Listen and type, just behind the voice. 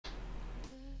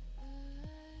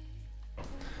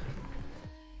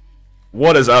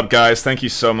What is up, guys? Thank you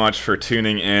so much for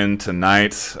tuning in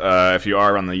tonight. If you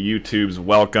are on the YouTubes,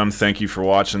 welcome. Thank you for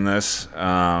watching this.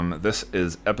 This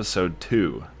is episode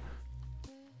 2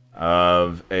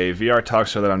 of a VR talk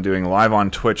show that I'm doing live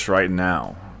on Twitch right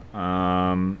now.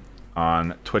 On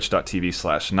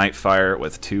twitch.tv/nightfire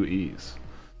with 2 E's.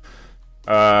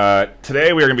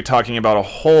 Today we are going to be talking about a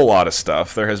whole lot of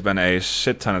stuff. There has been a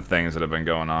shit ton of things that have been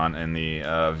going on in the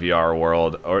VR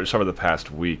world just over the past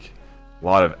week. A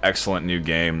lot of excellent new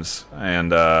games,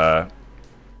 and a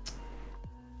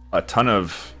ton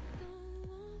of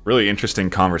really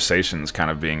interesting conversations kind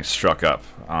of being struck up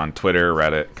on Twitter,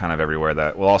 Reddit, kind of everywhere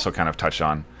that we'll also kind of touch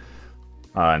on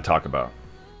and talk about.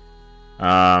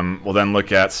 We'll then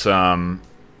look at some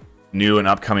new and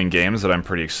upcoming games that I'm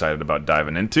pretty excited about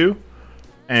diving into.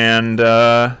 And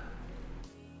that'll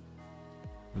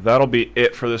be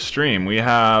it for the stream. We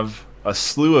have a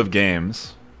slew of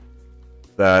games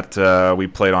that we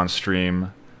played on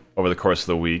stream over the course of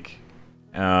the week.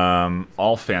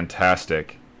 All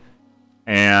fantastic.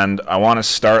 And I want to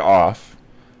start off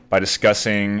by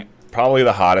discussing probably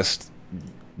the hottest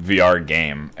VR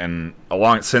game and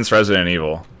since Resident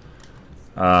Evil.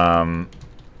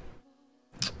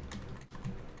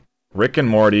 Rick and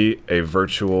Morty, a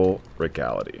virtual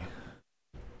Rick-ality.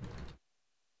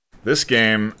 This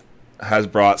game has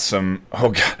brought some... Oh,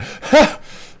 God.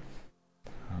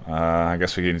 I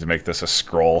guess we need to make this a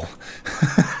scroll.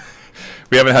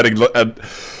 We haven't had a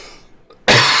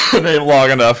name long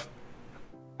enough.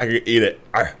 I can eat it.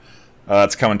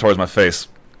 It's coming towards my face.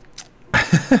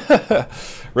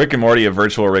 Rick and Morty, a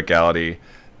virtual Rick-ality.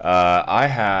 I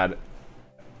had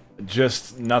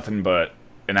just nothing but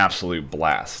an absolute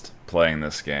blast playing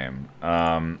this game.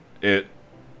 It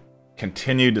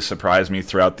continued to surprise me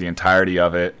throughout the entirety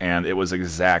of it, and it was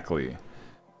exactly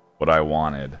what I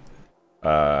wanted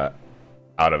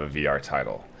out of a VR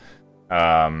title.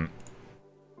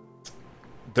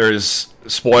 There's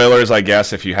spoilers, I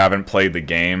guess, if you haven't played the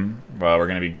game. Well,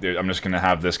 I'm just gonna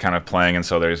have this kind of playing, and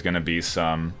so there's gonna be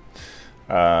some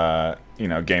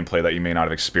gameplay that you may not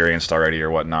have experienced already or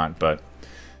whatnot, but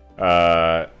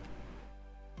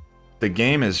the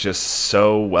game is just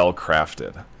so well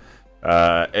crafted.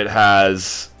 It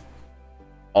has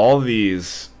all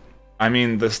these... I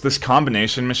mean, this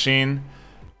combination machine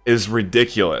is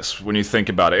ridiculous when you think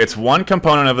about it. It's one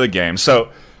component of the game. So,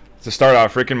 to start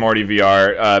off, Rick and Morty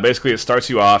VR, basically it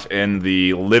starts you off in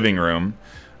the living room.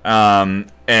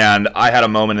 And I had a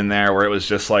moment in there where it was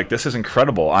just like, this is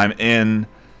incredible. I'm in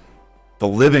the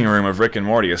living room of Rick and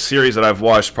Morty, a series that I've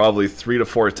watched probably 3 to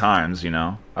 4 times, you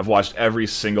know? I've watched every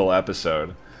single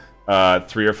episode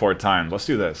 3 or 4 times. Let's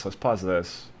do this. Let's pause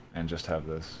this and just have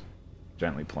this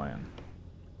gently playing.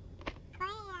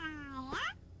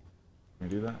 Can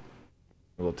we do that?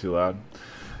 A little too loud?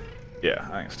 Yeah,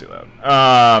 I think it's too loud.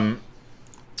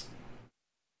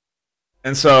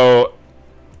 And so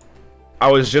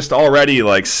I was just already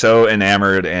like so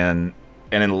enamored and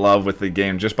in love with the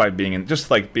game just by being in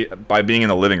by being in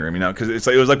the living room, you know, because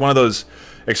it was like one of those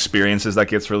experiences that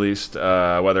gets released,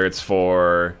 whether it's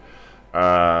for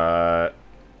what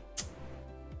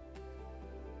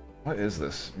is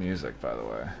this music, by the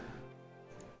way?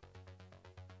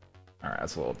 All right,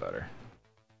 that's a little better.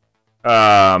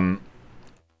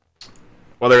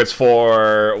 Whether it's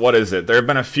for, what is it? There have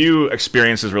been a few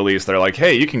experiences released that are like,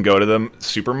 hey, you can go to the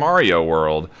Super Mario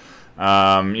world,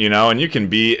 you know, and you can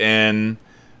be in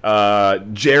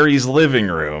Jerry's living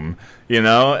room, you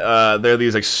know. There are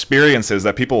these experiences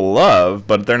that people love,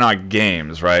 but they're not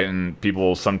games, right? And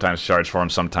people sometimes charge for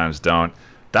them, sometimes don't.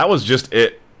 That was just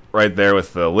it right there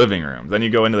with the living room. Then you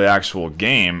go into the actual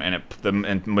game, and the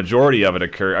majority of it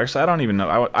occurs... Actually, I don't even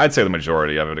know. I'd say the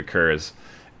majority of it occurs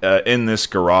in this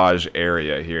garage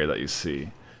area here that you see.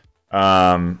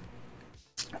 Well,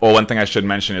 one thing I should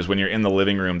mention is when you're in the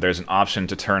living room, there's an option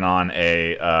to turn on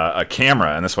a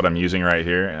camera, and that's what I'm using right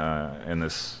here in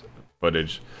this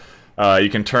footage. You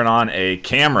can turn on a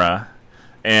camera,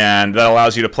 and that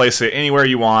allows you to place it anywhere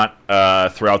you want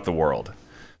throughout the world.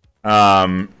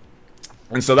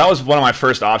 And so that was one of my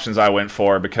first options I went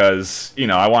for because, you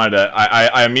know,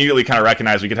 I immediately kind of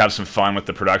recognized we could have some fun with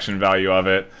the production value of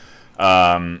it.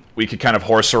 We could kind of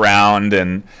horse around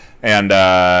and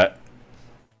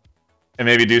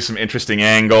maybe do some interesting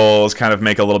angles, kind of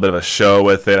make a little bit of a show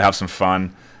with it, have some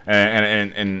fun.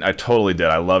 And I totally did.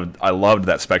 I loved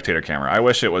that spectator camera. I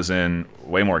wish it was in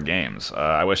way more games.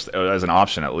 I wish it was an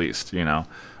option at least, you know.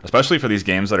 Especially for these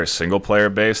games that are single player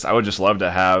based, I would just love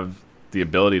to have the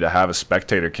ability to have a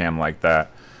spectator cam like that.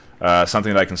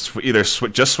 Something that I can either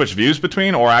just switch views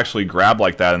between or actually grab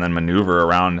like that and then maneuver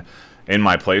around in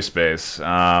my play space.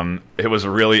 It was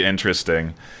really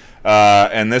interesting.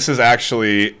 And this is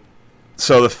actually,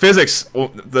 so the physics,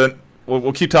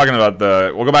 we'll keep talking about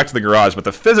we'll go back to the garage, but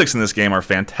the physics in this game are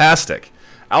fantastic.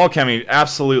 Alchemy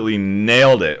absolutely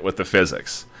nailed it with the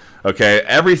physics. Okay,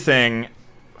 everything,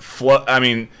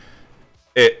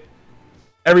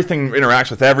 everything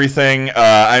interacts with everything.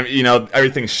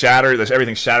 Everything shatters.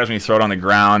 Everything shatters when you throw it on the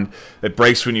ground. It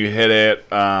breaks when you hit it.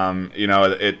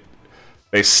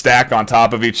 They stack on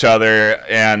top of each other,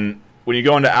 and when you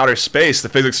go into outer space, the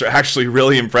physics are actually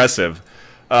really impressive.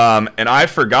 And I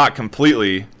forgot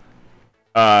completely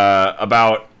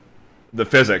about the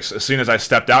physics as soon as I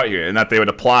stepped out here, and that they would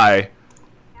apply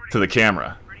to the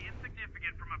camera. Pretty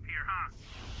insignificant from up here, huh?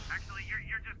 Actually, you're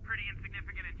just pretty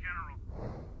insignificant in general.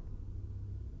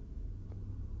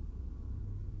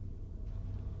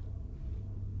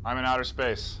 I'm in outer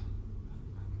space.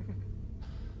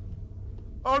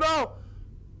 Oh no!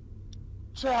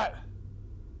 Chat!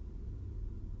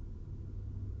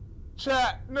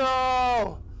 Chat,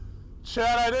 no!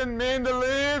 Chat, I didn't mean to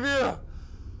leave you!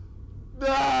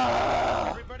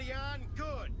 Ah! Everybody on?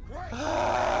 Good. Great.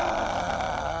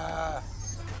 Ah!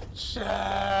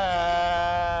 Chat!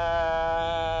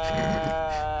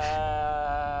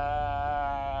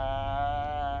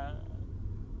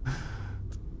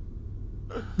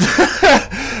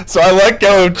 So I let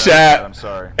go of chat, I'm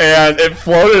sorry. and it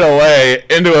floated away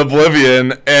into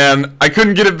oblivion, and I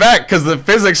couldn't get it back because the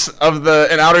physics of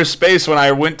in outer space, when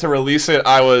I went to release it,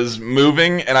 I was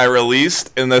moving, and I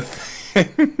released, and the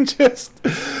thing just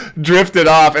drifted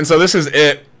off. And so this is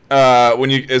it.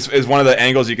 Is one of the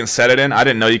angles you can set it in. I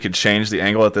didn't know you could change the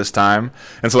angle at this time,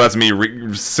 and so that's me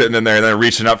sitting in there and then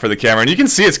reaching up for the camera, and you can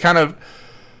see it's kind of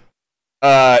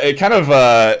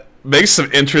makes some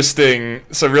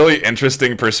really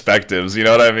interesting perspectives. You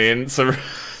know what I mean? Some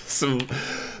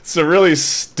really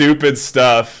stupid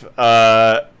stuff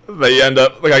that you end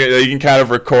up you can kind of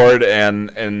record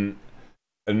and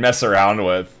mess around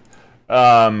with.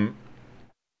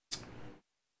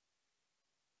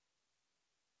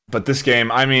 But this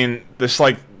game, I mean, the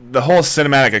whole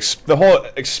cinematic, the whole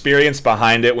experience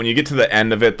behind it. When you get to the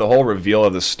end of it, the whole reveal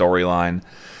of the storyline.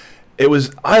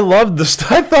 I loved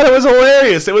this. I thought it was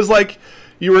hilarious. It was like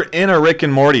you were in a Rick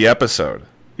and Morty episode.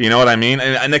 You know what I mean?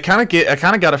 And I kind of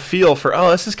got a feel for,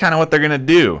 oh, this is kind of what they're gonna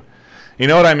do. You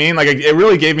know what I mean? Like it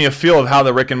really gave me a feel of how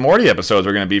the Rick and Morty episodes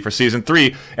were gonna be for season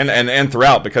 3 and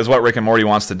throughout. Because what Rick and Morty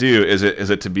wants to do is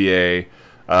it to be a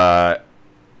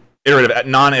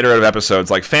non-iterative episodes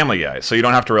like Family Guy. So you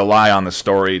don't have to rely on the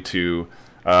story to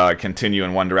continue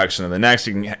in one direction or the next.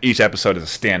 Each episode is a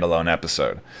standalone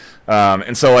episode.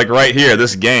 And so, like right here,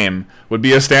 this game would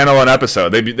be a standalone episode.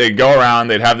 They'd go around,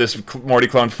 they'd have this Morty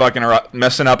clone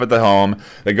messing up at the home.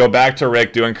 They go back to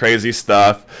Rick doing crazy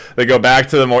stuff. They go back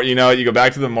to you go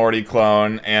back to the Morty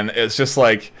clone, and it's just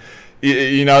like,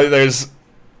 there's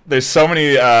so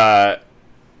many. I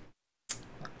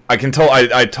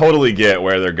totally get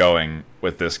where they're going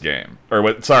with this game,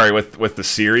 with the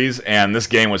series, and this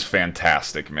game was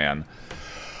fantastic, man.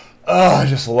 Oh, I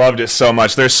just loved it so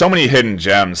much. There's so many hidden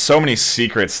gems, so many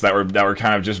secrets that were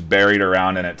kind of just buried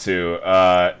around in it too.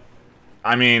 I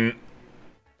mean,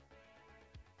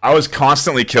 I was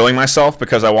constantly killing myself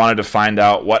because I wanted to find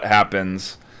out what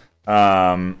happens.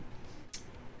 Yeah,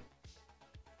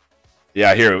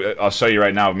 here, I'll show you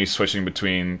right now me switching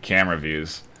between camera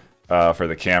views for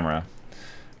the camera.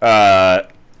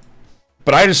 But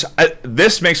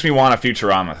this makes me want a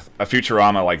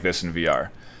Futurama like this in VR.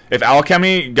 If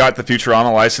Alchemy got the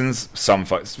Futurama license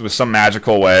with some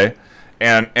magical way,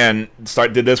 and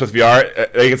did this with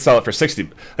VR, they could sell it for $60.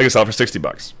 They could sell it for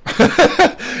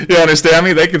 $60. You understand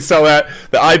me? They could sell that.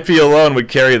 The IP alone would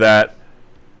carry that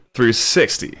through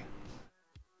 60.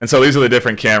 And so these are the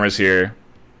different cameras here.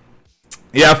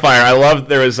 Yeah, Fire. I love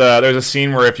there's a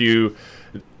scene where if you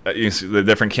see the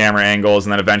different camera angles,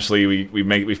 and then eventually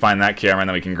we find that camera, and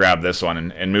then we can grab this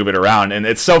one and move it around, and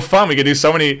it's so fun. We could do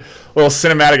so many little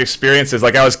cinematic experiences.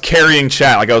 Like I was carrying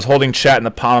chat, like I was holding chat in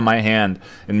the palm of my hand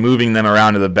and moving them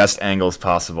around to the best angles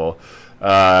possible.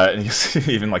 And you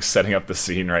see even like setting up the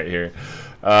scene right here.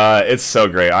 It's so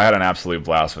great. I had an absolute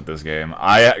blast with this game.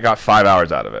 I got 5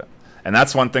 hours out of it, and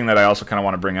that's one thing that I also kind of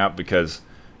want to bring up because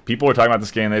people were talking about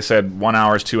this game. They said 1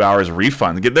 hour, 2 hours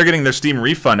refund. They're getting their Steam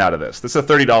refund out of this. This is a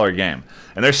 $30 game,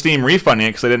 and they're Steam refunding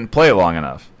it because they didn't play it long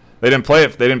enough. They didn't play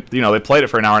it. They played it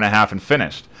for an hour and a half and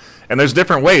finished. And there's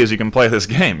different ways you can play this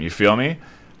game. You feel me?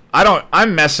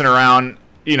 I'm messing around,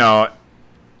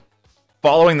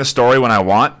 following the story when I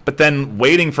want, but then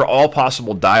waiting for all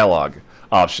possible dialogue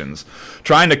options,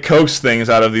 trying to coax things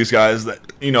out of these guys that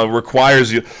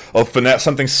requires you finesse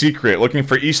something secret, looking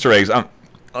for Easter eggs.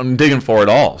 I'm digging for it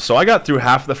all. So I got through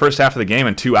the first half of the game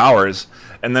in 2 hours,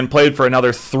 and then played for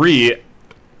another 3.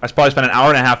 I probably spent an hour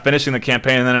and a half finishing the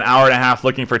campaign, and then an hour and a half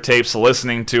looking for tapes,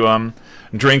 listening to them,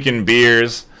 drinking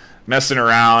beers, messing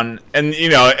around, and you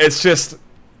know, it's just,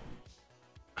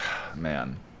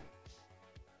 man,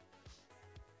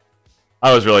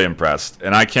 I was really impressed,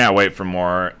 and I can't wait for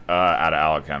more out of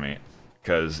Alchemy,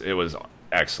 because it was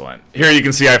excellent. Here you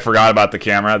can see I forgot about the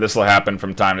camera. This will happen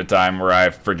from time to time where I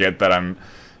forget that I'm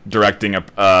directing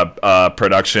a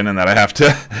production and that I have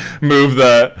to move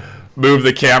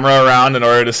the camera around in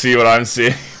order to see what I'm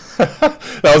seeing.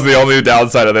 That was the only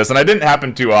downside of this, and it didn't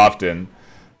happen too often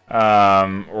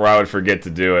where I would forget to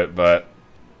do it, but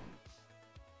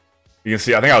you can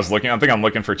see I think I'm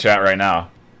looking for chat right now.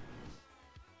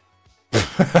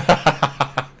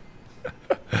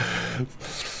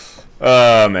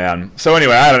 Oh man. So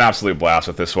anyway, I had an absolute blast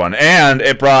with this one, and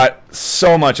it brought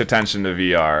so much attention to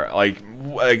VR. Like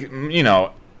you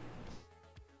know,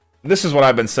 this is what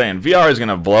I've been saying. VR is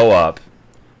gonna blow up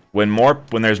when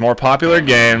there's more popular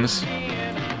games.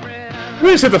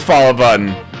 Who just hit the follow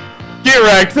button? Get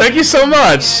wrecked. Thank you so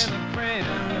much.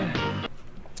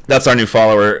 That's our new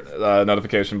follower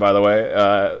notification, by the way.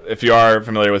 If you are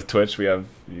familiar with Twitch,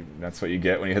 that's what you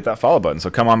get when you hit that follow button. So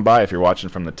come on by if you're watching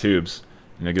from the tubes.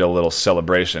 You'll get a little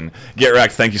celebration. Get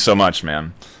wrecked. Thank you so much,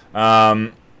 man.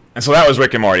 And so that was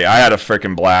Rick and Morty. I had a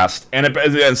freaking blast. And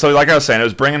so, like I was saying, it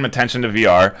was bringing attention to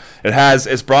VR.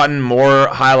 It's brought in more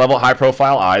high-level,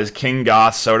 high-profile eyes. King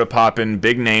Goth, Soda Poppin',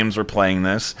 big names were playing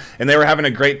this, and they were having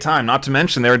a great time. Not to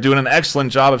mention, they were doing an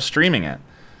excellent job of streaming it.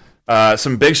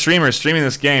 Some big streamers streaming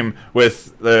this game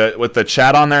with the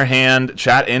chat on their hand,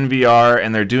 chat in VR,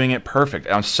 and they're doing it perfect.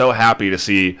 I'm so happy to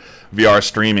see VR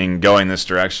streaming going this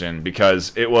direction,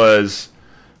 because it was,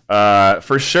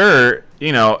 for sure,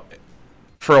 you know,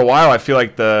 for a while I feel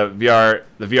like the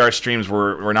VR streams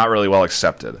were not really well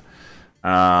accepted.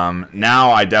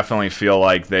 Now I definitely feel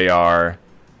like they are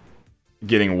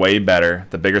getting way better.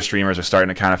 The bigger streamers are starting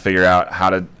to kind of figure out how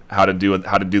to do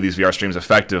these VR streams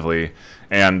effectively.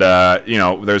 And you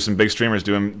know, there's some big streamers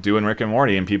doing Rick and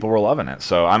Morty, and people were loving it.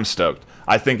 So I'm stoked.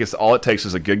 I think all it takes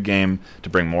is a good game to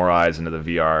bring more eyes into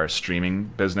the VR streaming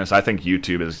business. I think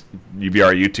VR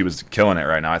YouTube is killing it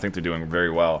right now. I think they're doing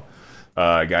very well.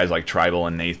 Guys like Tribal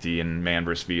and Nathy and Man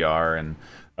vs. VR and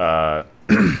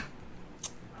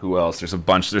who else? There's a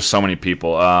bunch. There's so many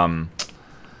people.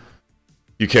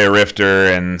 UK Rifter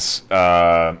and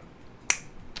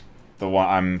the one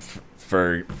I'm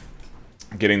for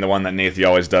getting the one that Nathy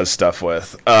always does stuff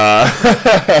with.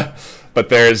 But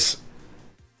there's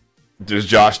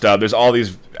Josh Dub. There's all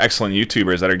these excellent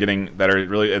YouTubers that are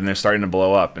really, and they're starting to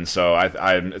blow up. And so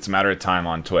it's a matter of time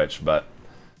on Twitch. But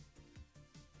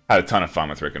I had a ton of fun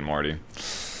with Rick and Morty.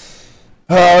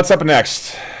 What's up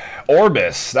next?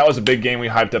 Orbis. That was a big game we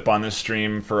hyped up on this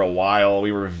stream for a while.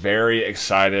 We were very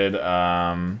excited.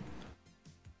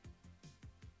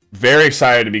 Very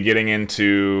excited to be getting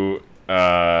into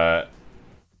the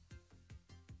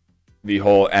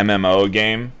whole MMO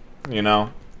game, you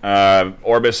know.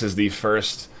 Orbis is the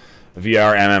first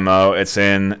VR MMO.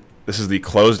 This is the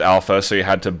closed alpha, so you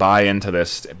had to buy into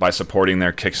this by supporting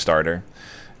their Kickstarter.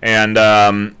 And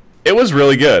it was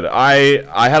really good.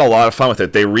 I had a lot of fun with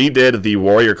it. They redid the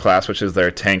warrior class, which is their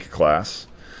tank class.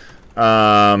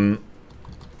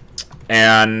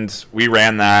 And we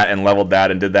ran that and leveled that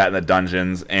and did that in the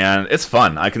dungeons, and it's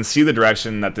fun. I can see the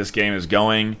direction that this game is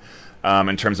going.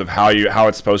 In terms of how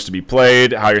it's supposed to be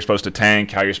played, how you're supposed to tank,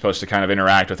 how you're supposed to kind of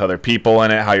interact with other people in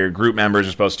it, how your group members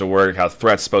are supposed to work, how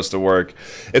threats supposed to work.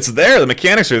 It's there. The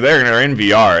mechanics are there and are in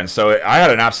VR, and so I had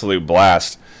an absolute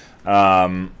blast. We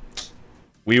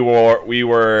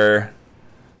were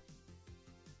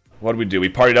what did we do? We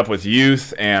partied up with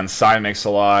Youth and Psy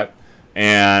Mix-a-Lot,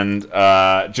 and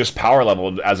just power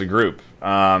leveled as a group.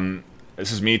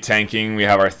 This is me tanking. We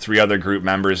have our 3 other group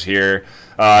members here.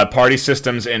 Party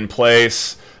systems in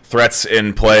place, threats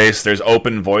in place. There's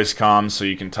open voice comms, so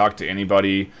you can talk to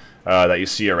anybody that you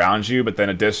see around you. But then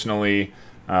additionally,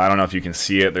 I don't know if you can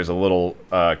see it, there's a little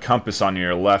compass on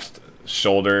your left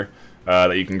shoulder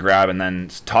that you can grab and then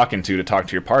talk to talk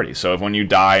to your party. So if when you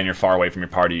die and you're far away from your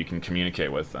party, you can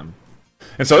communicate with them.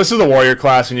 And so this is the warrior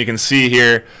class, and you can see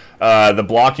here the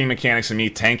blocking mechanics of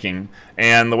me tanking.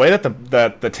 And the way that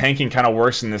the tanking kind of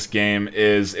works in this game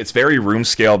is it's very room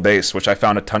scale based, which I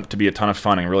found to be a ton of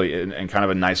fun and really and kind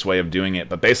of a nice way of doing it.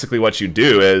 But basically what you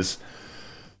do is,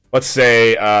 let's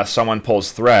say someone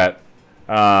pulls threat.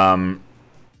 The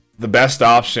best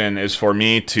option is for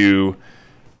me to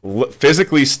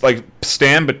physically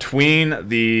stand between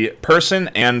the person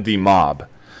and the mob.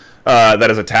 that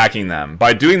is attacking them.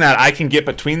 By doing that, I can get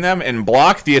between them and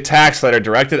block the attacks that are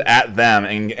directed at them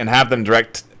and have them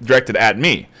directed at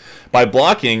me. By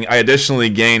blocking, I additionally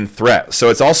gain threat. So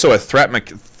it's also a threat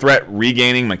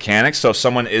regaining mechanic. So if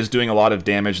someone is doing a lot of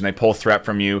damage and they pull threat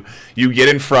from you, you get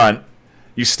in front,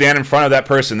 you stand in front of that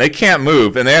person. They can't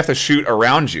move, and they have to shoot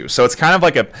around you. So it's kind of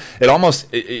like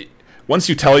once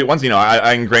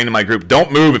I ingrained in my group,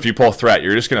 don't move if you pull threat.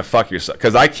 You're just going to fuck yourself.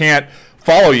 Because I can't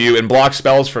follow you and block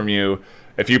spells from you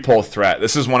if you pull threat.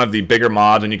 This is one of the bigger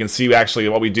mobs, and you can see actually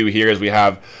what we do here is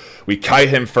we kite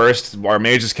him first. Our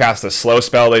mages cast a slow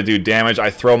spell. They do damage. I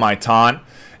throw my taunt,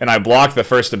 and I block the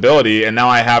first ability, and now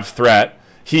I have threat.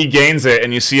 He gains it,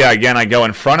 and you see again I go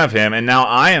in front of him, and now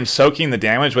I am soaking the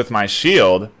damage with my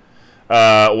shield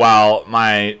while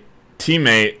my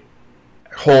teammate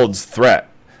holds threat.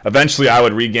 Eventually I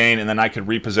would regain, and then I could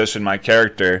reposition my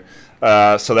character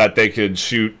so that they could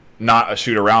shoot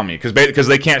around me, because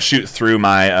they can't shoot through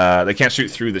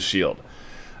the shield.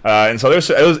 And so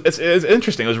it's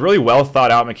interesting. It was really well thought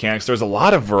out mechanics. There's a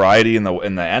lot of variety in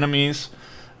the enemies,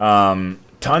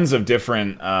 tons of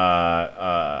different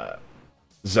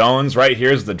zones. Right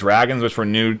here is the dragons, which were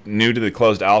new to the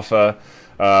closed alpha,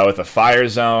 with a fire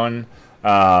zone.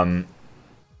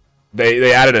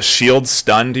 They added a shield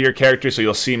stun to your character, so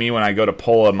you'll see me when I go to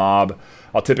pull a mob.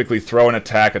 I'll typically throw an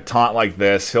attack, a taunt like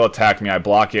this. He'll attack me, I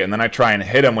block it, and then I try and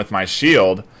hit him with my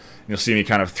shield. You'll see me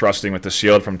kind of thrusting with the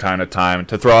shield from time to time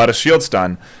to throw out a shield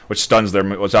stun, which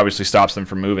obviously stops them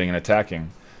from moving and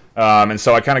attacking. And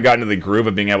so I kind of got into the groove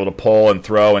of being able to pull and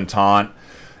throw and taunt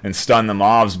and stun the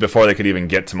mobs before they could even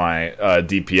get to my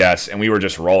DPS, and we were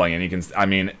just rolling. And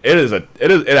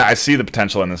I see the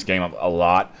potential in this game a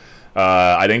lot.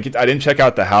 I didn't check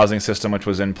out the housing system which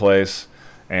was in place,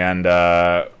 and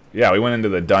yeah, we went into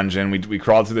the dungeon. We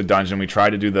crawled through the dungeon. We tried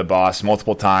to do the boss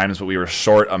multiple times, but we were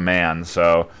short a man,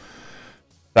 so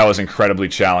that was incredibly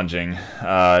challenging.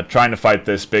 Trying to fight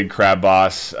this big crab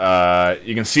boss.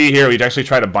 You can see here we actually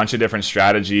tried a bunch of different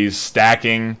strategies.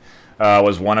 Stacking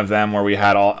was one of them, where we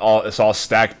had it's all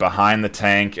stacked behind the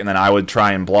tank, and then I would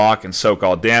try and block and soak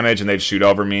all damage, and they'd shoot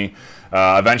over me.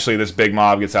 Eventually, this big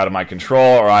mob gets out of my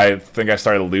control, or I think I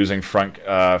started losing front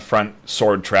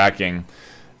sword tracking.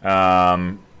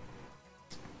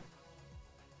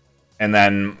 And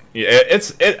then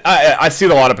I see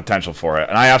a lot of potential for it,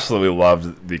 and I absolutely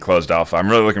loved the closed alpha. I'm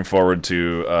really looking forward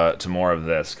to more of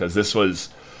this, because this was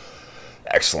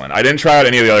excellent. I didn't try out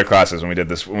any of the other classes when we did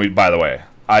this. By the way,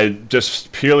 I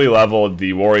just purely leveled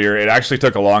the warrior. It actually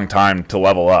took a long time to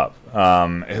level up. It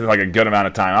was like a good amount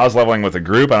of time. I was leveling with a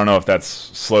group. I don't know if that's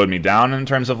slowed me down in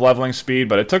terms of leveling speed,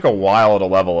 but it took a while to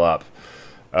level up.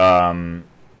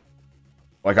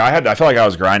 I feel like I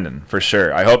was grinding for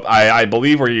sure. I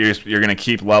believe where you're gonna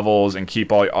keep levels and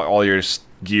keep all your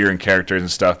gear and characters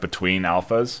and stuff between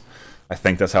alphas. I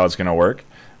think that's how it's gonna work.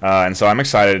 And so I'm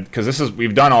excited, because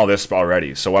we've done all this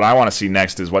already. So what I want to see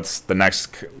next is what's the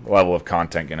next level of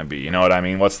content gonna be. You know what I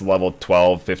mean? What's the level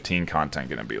 12, 15 content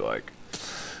gonna be like?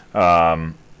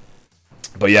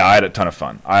 But yeah, I had a ton of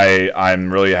fun.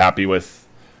 I'm really happy with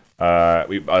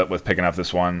picking up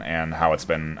this one and how it's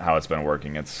been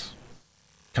working. It's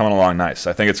coming along nice.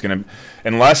 I think it's gonna,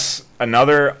 unless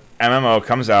another MMO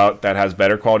comes out that has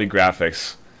better quality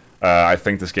graphics, I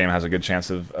think this game has a good chance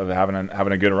of having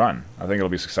a good run. I think it'll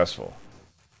be successful.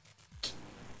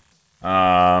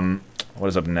 What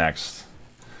is up next?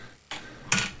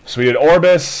 So we did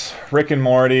Orbis, Rick and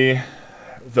Morty,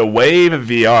 the Wave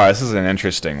VR. This is an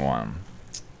interesting one.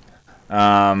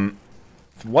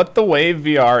 What the Wave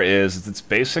VR is it's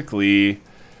basically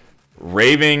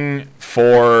raving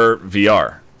for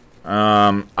VR.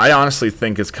 I honestly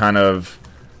think it's kind of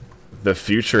the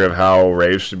future of how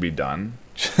raves should be done.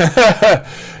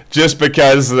 Just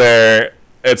because it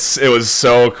was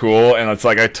so cool, and it's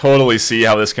like I totally see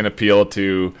how this can appeal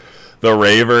to the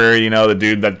raver, you know, the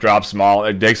dude that drops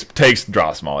Molly, takes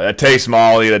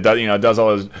Molly, that does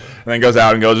all his, and then goes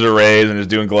out and goes to raves and is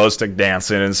doing glow stick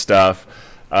dancing and stuff.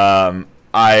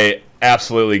 I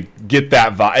absolutely get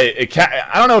that vibe.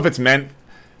 I don't know if it's meant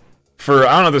for,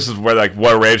 I don't know if this is where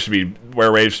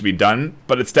where raves should be done,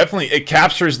 but it's definitely, it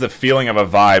captures the feeling of a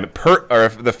vibe or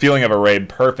the feeling of a rave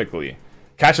perfectly.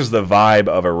 Catches the vibe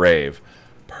of a rave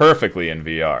perfectly in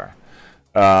VR.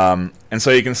 And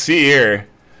so you can see here,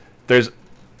 let's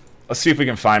see if we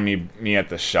can find me at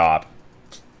the shop.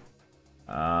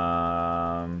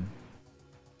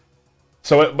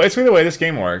 So basically the way this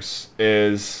game works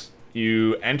is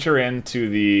you enter into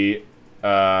the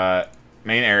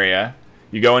main area.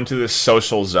 You go into this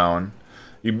social zone.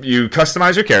 You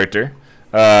customize your character.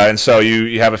 And so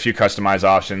you have a few customized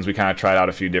options. We kind of tried out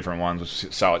a few different ones,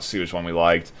 see which one we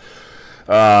liked.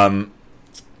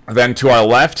 Then to our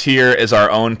left here is our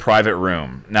own private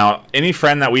room. Now, any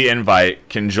friend that we invite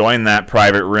can join that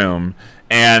private room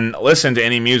and listen to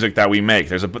any music that we make.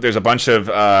 There's a bunch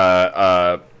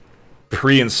of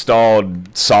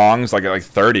pre-installed songs, like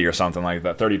 30 or something like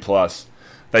that, 30 plus,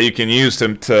 that you can use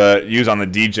to use on the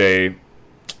DJ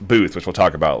booth, which we'll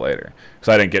talk about later.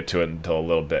 Because I didn't get to it until a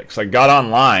little bit. So I got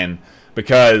online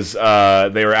because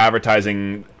they were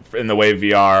advertising in the Wave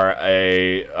VR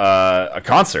a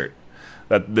concert.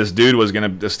 That this dude was gonna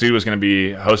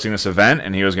be hosting this event,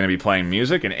 and he was gonna be playing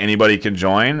music, and anybody could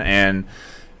join, and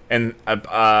so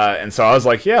I was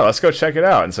like, yeah, let's go check it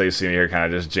out. And so you see me here, kind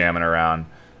of just jamming around.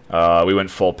 We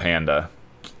went full panda.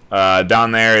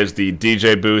 Down there is the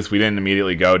DJ booth. We didn't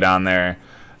immediately go down there,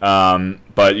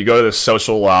 but you go to the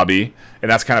social lobby, and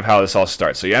that's kind of how this all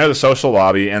starts. So you enter the social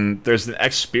lobby, and there's an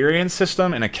experience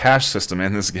system and a cash system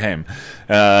in this game.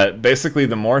 Basically,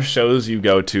 the more shows you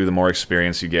go to, the more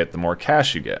experience you get, the more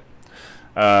cash you get.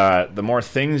 The more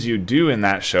things you do in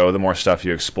that show, the more stuff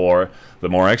you explore, the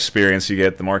more experience you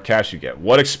get, the more cash you get.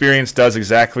 What experience does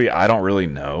exactly, I don't really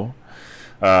know.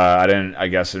 I didn't, I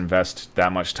guess, invest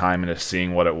that much time into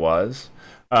seeing what it was.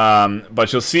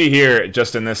 But you'll see here,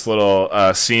 just in this little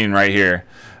scene right here,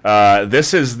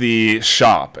 this is the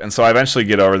shop. And so I eventually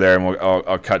get over there and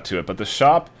I'll cut to it. But the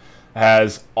shop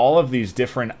has all of these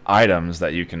different items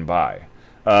that you can buy.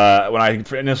 When I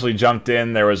initially jumped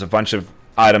in, there was a bunch of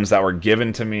items that were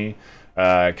given to me,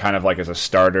 kind of like as a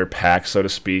starter pack, so to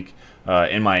speak,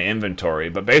 in my inventory.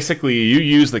 But basically, you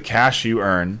use the cash you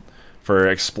earn for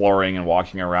exploring and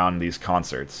walking around these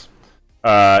concerts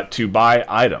to buy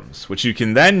items, which you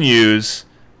can then use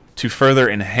to further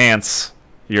enhance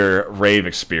your rave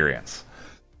experience.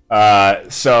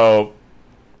 So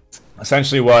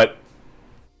essentially what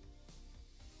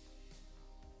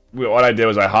I did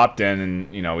was I hopped in, and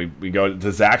we go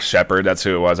to Zach Shepard. That's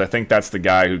who it was. I think that's the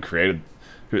guy who created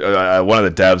one of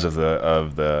the devs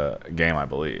of the game, I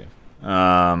believe.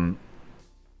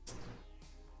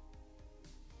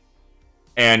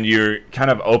 And you're kind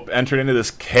of entered into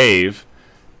this cave,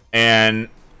 and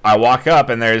I walk up,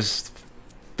 and there's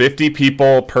 50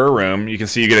 people per room. You can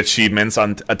see you get achievements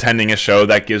on attending a show.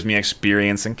 That gives me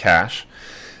experience and cash.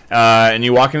 And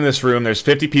you walk into this room, there's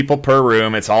 50 people per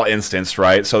room. It's all instanced,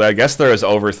 right? So I guess there is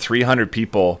over 300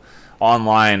 people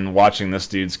online watching this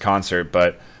dude's concert,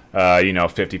 but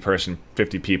 50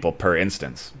 people per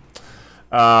instance.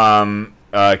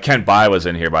 Kent Bai was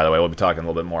in here, by the way. We'll be talking a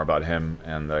little bit more about him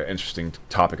and the interesting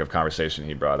topic of conversation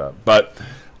he brought up. But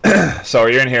so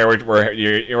you're in here,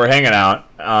 we're hanging out,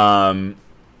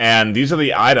 and these are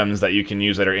the items that you can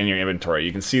use that are in your inventory.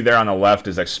 You can see there on the left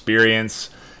is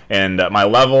experience and my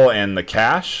level and the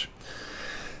cash.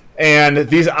 And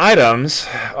these items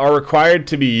are required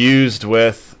to be used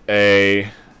with a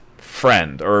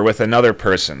friend or with another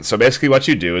person. So basically what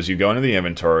you do is you go into the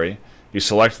inventory, you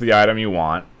select the item you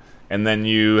want, and then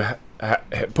you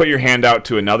put your hand out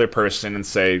to another person and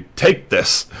say, take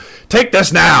this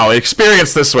now,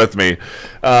 experience this with me.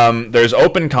 There's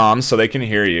open comms so they can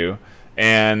hear you,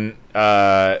 and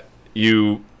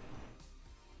you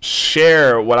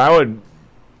share what I would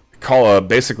call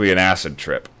basically an acid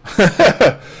trip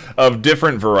of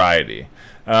different variety.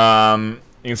 You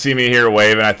can see me here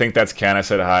waving. I think that's Ken. I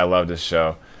said hi. I love this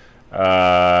show.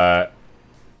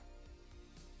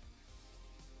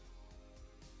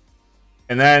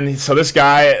 And then this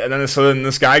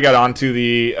guy got onto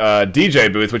the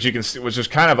DJ booth, which you can see, which is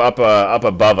kind of up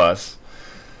above us,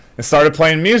 and started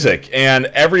playing music. And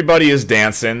everybody is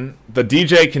dancing. The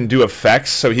DJ can do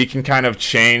effects, so he can kind of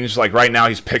change. Like right now,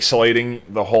 he's pixelating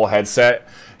the whole headset.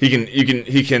 He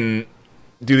can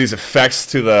do these effects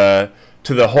to the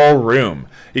whole room.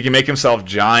 He can make himself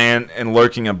giant and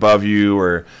lurking above you,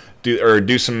 or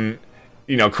do some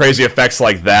crazy effects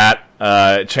like that.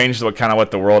 Change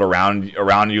what the world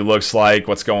around you looks like,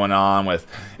 what's going on with,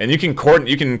 and you can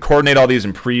coordinate all these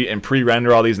and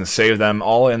pre-render all these and save them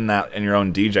all in your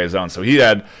own DJ zone. So he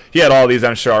had all these,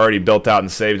 I'm sure, already built out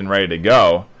and saved and ready to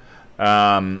go.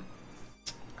 And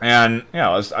it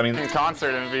was,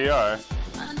 concert in VR.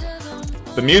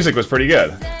 The music was pretty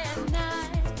good.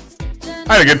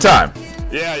 I had a good time.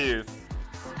 Yeah, you.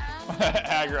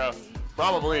 Aggro.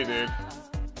 Probably, dude.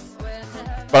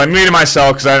 But I muted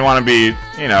myself because I didn't want to be,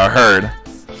 heard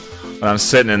when I'm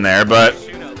sitting in there. But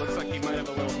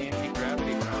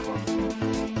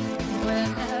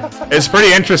it's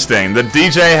pretty interesting. The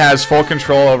DJ has full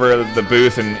control over the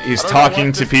booth, and he's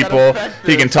talking to people.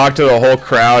 He can talk to the whole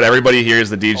crowd. Everybody hears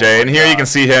the DJ. And here you can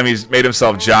see him. He's made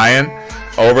himself giant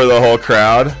over the whole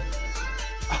crowd.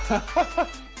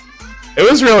 It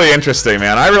was really interesting,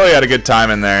 man. I really had a good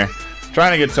time in there.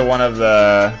 Trying to get to one of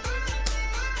the...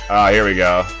 Oh, here we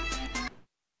go.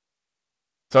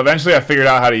 So eventually I figured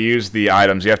out how to use the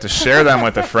items. You have to share them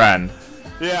with a friend.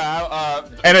 Yeah,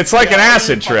 and it's like an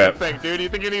acid trip. Dude, do you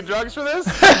think you need drugs for this?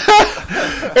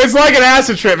 It's like an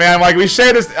acid trip, man. Like we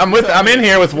share this. I'm in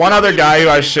here with one other guy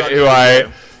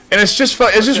and it's just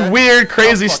weird,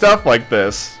 crazy stuff like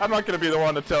this. I'm not gonna be the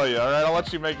one to tell you. All right, I'll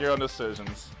let you make your own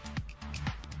decisions.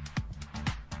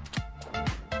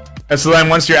 And so then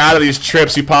once you're out of these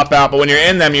trips, you pop out. But when you're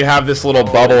in them, you have this little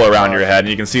bubble around your head, and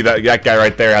you can see that guy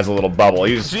right there has a little bubble.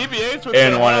 He's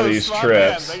in one of these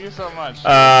trips. Thank you so much.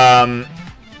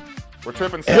 We're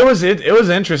tripping. It was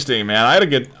interesting, man. I had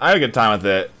a good time with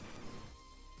it.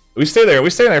 We stayed there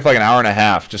for like an hour and a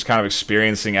half, just kind of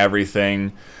experiencing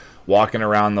everything, walking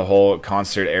around the whole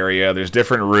concert area. There's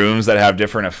different rooms that have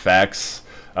different effects.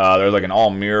 There's like an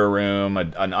all mirror room,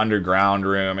 an underground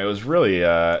room. It was really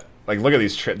like, look at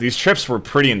these trips. These trips were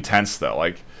pretty intense though.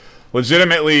 Like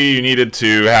legitimately, you needed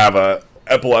to have a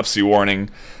epilepsy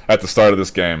warning at the start of this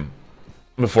game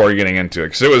before getting into it,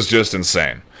 because it was just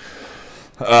insane.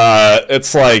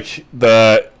 It's like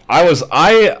I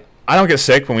don't get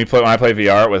sick when I play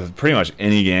VR with pretty much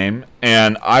any game,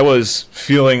 and I was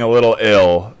feeling a little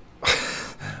ill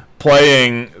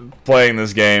playing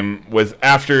this game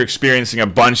after experiencing a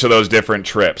bunch of those different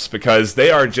trips, because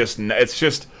it's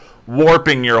just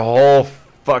warping your whole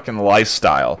fucking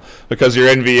lifestyle, because you're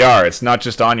in VR. It's not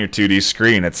just on your 2D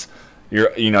screen.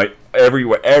 You're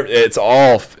everywhere. It's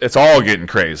all getting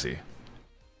crazy.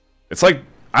 It's like,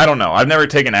 I don't know. I've never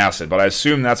taken acid, but I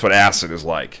assume that's what acid is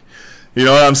like. You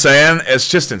know what I'm saying? It's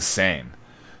just insane.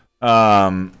 But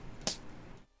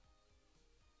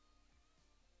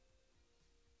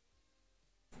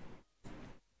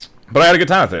I had a good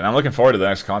time with it, and I'm looking forward to the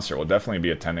next concert. We'll definitely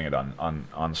be attending it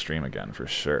on stream again for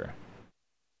sure.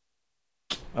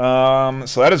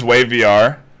 So that is Wave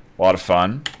VR. A lot of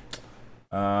fun.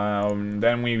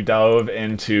 Then we dove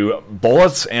into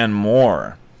Bullets and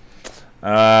More.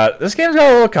 This game's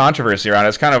got a little controversy around it.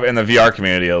 It's kind of in the VR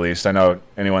community, at least. I know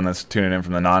anyone that's tuning in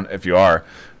from if you are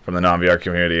from the non-VR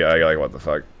community, I like, what the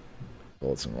fuck?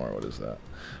 Bullets and More, what is that?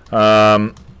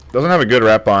 Doesn't have a good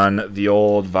rep on the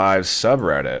old Vive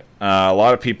subreddit. A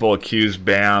lot of people accuse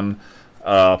BAM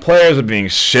players of being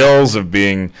shills, of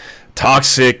being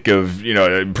toxic, of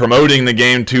promoting the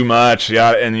game too much.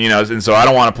 Yeah, and so I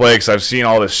don't want to play because I've seen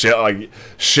all this shit, like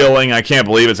shilling. I can't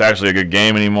believe it's actually a good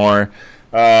game anymore.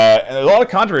 And there's a lot of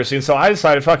controversy, and so I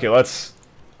decided, fuck it,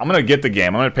 I'm gonna get the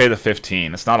game. I'm gonna pay the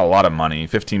 $15. It's not a lot of money,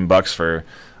 $15 for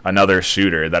another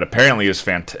shooter that apparently is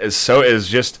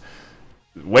just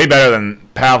way better than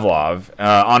Pavlov,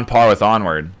 on par with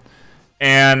Onward.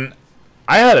 And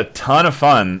I had a ton of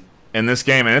fun in this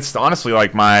game, and it's honestly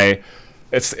like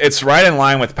it's right in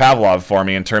line with Pavlov for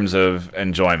me in terms of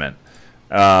enjoyment.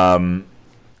 It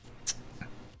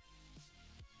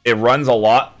runs a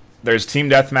lot. There's team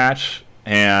deathmatch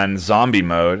and zombie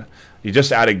mode. You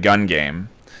just added gun game.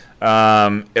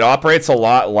 It operates a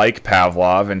lot like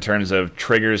Pavlov in terms of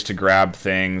triggers to grab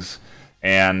things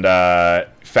and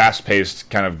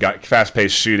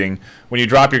fast-paced shooting. When you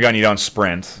drop your gun, you don't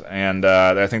sprint, and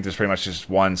I think there's pretty much just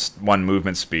one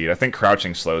movement speed. I think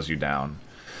crouching slows you down.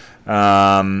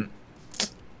 The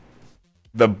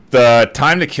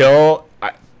time to kill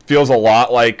feels a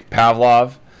lot like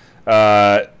Pavlov.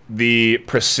 The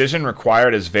precision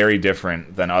required is very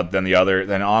different than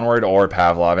Onward or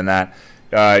Pavlov, in that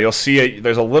you'll see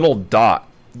there's a little dot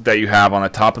that you have on the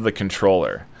top of the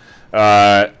controller.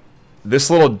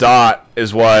 This little dot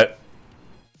is what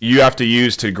you have to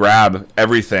use to grab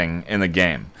everything in the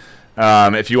game.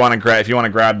 If you want to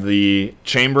grab the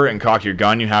chamber and cock your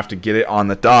gun, you have to get it on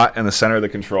the dot in the center of the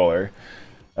controller.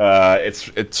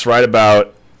 It's right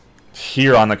about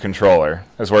here on the controller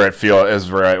is where it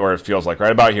feels like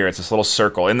right about here. It's this little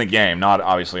circle in the game, not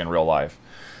obviously in real life.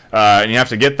 And you have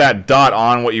to get that dot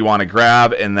on what you want to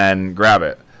grab and then grab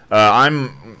it.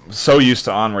 I'm so used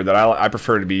to Onward that I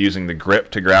prefer to be using the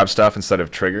grip to grab stuff instead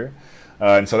of trigger.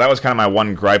 And so that was kind of my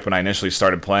one gripe when I initially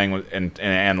started playing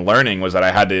and learning, was that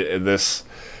I had to this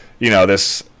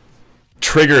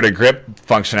trigger to grip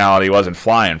functionality wasn't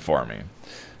flying for me.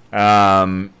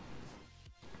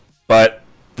 But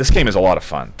this game is a lot of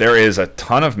fun. There is a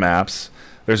ton of maps.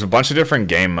 There's a bunch of different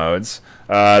game modes.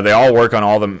 They all work on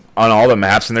all the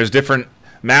maps, and there's different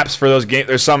maps for those games.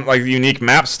 There's some like unique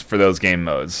maps for those game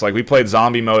modes. Like we played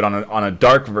zombie mode on a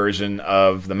dark version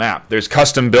of the map. There's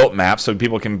custom built maps, so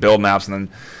people can build maps, and then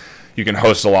you can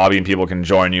host a lobby and people can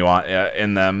join you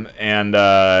in them. And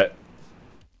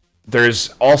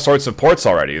there's all sorts of ports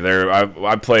already.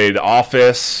 I played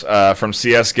Office from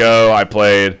CS:GO. I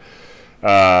played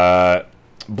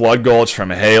Blood Gulch from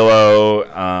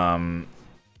Halo.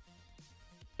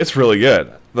 It's really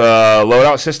good. The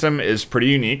loadout system is pretty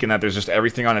unique in that there's just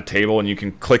everything on a table, and you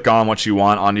can click on what you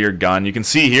want onto your gun. You can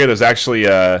see here there's actually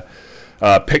a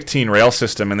Pictine rail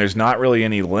system, and there's not really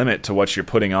any limit to what you're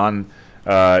putting on,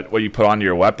 what you put onto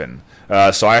your weapon.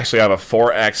 So I actually have a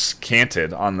 4X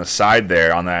canted on the side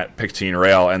there on that Pictine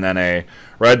rail, and then a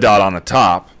red dot on the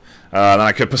top. Then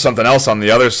I could put something else on the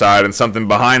other side and something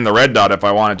behind the red dot if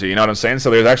I wanted to. You know what I'm saying? So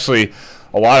there's actually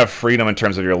a lot of freedom in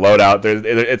terms of your loadout.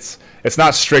 It's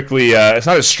not strictly it's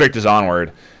not as strict as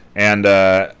Onward, and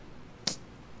I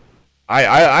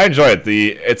enjoy it.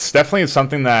 It's definitely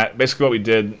something that basically what we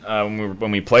did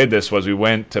when we played this was we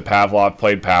went to Pavlov,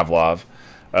 played Pavlov,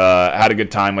 had a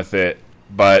good time with it,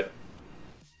 but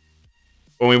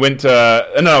when we went to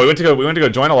we went to go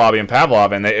join a lobby in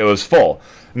Pavlov, and it was full,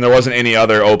 and there wasn't any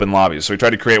other open lobbies. So we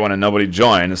tried to create one, and nobody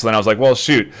joined. And so then I was like, well,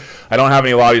 shoot, I don't have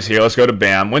any lobbies here. Let's go to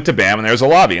BAM. Went to BAM, and there's a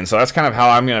lobby. And so that's kind of how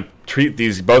I'm gonna treat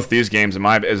both these games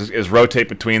is rotate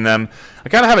between them. I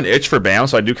kind of have an itch for BAM,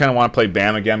 so I do kind of want to play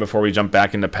BAM again before we jump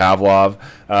back into Pavlov.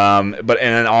 And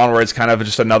then Onward, it's kind of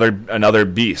just another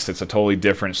beast. It's a totally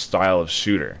different style of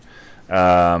shooter.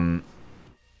 But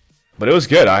it was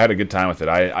good. I had a good time with it.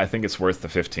 I think it's worth the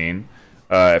 15.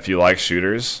 If you like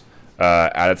shooters,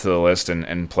 add it to the list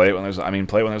and play it when there's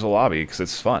a lobby, because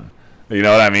it's fun. You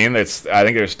know what I mean? I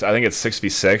think it's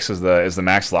 6v6 is the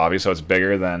max lobby, so it's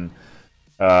bigger than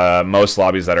most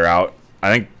lobbies that are out.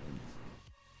 I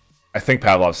think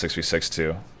Pavlov's 6v6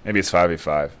 too. Maybe it's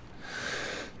 5v5.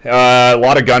 A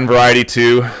lot of gun variety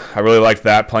too. I really like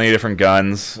that. Plenty of different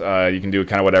guns. You can do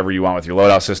kind of whatever you want with your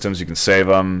loadout systems. You can save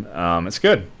them. It's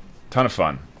good. Ton of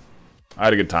fun. I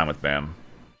had a good time with BAM.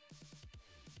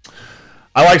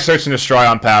 I like Search and Destroy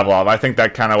on Pavlov. I think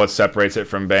that kind of what separates it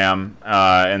from BAM,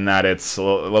 in that it's a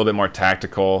little bit more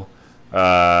tactical.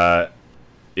 Yeah,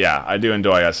 I do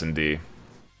enjoy S&D.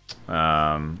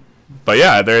 But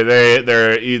yeah,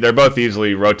 they're both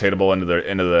easily rotatable into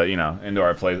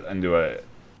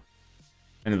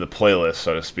the playlist,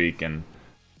 so to speak, and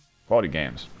quality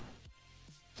games.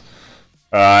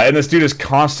 And this dude is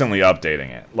constantly updating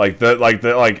it. Like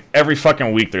every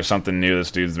fucking week there's something new this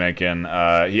dude's making.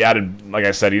 He added, like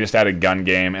I said, he just added gun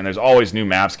game, and there's always new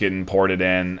maps getting ported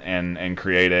in and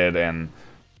created, and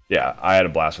yeah, I had a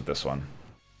blast with this one.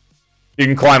 You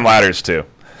can climb ladders too.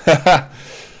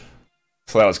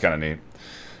 So that was kind of neat.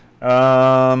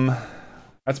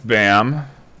 That's BAM.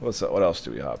 What else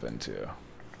do we hop into?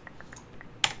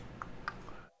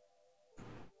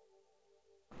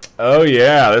 Oh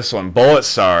yeah, this one, Bullet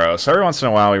Sorrow. So every once in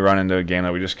a while we run into a game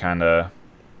that we just kind of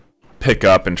pick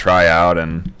up and try out,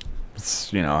 and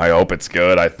it's, I hope it's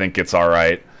good. I think it's all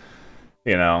right.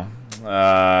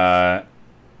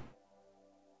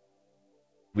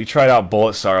 We tried out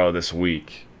Bullet Sorrow this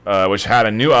week, which had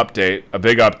a new update, a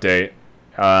big update,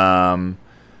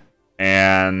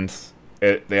 and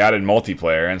they added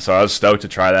multiplayer, and so I was stoked to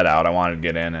try that out. I wanted to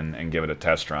get in and give it a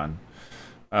test run.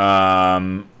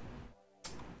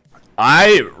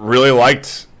 I really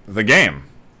liked the game.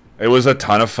 It was a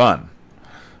ton of fun.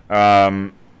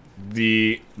 The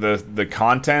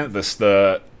content,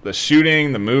 the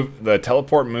shooting, the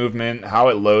teleport movement, how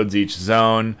it loads each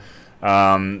zone,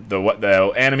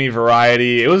 the enemy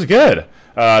variety, it was good.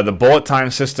 The bullet time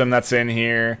system that's in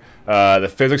here,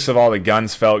 the physics of all the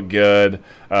guns felt good.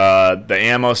 The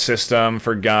ammo system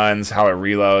for guns, how it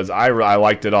reloads, I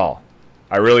liked it all.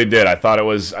 I really did. I thought it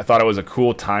was a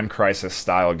cool Time Crisis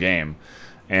style game,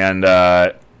 and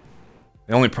the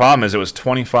only problem is it was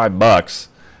 $25,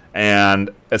 and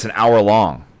it's an hour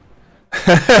long.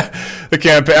 The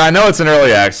campaign. I know it's an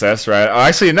early access, right? Oh,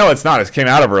 actually, no, it's not. It came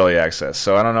out of early access,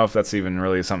 so I don't know if that's even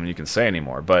really something you can say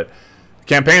anymore. But the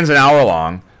campaign's an hour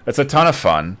long. It's a ton of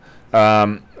fun,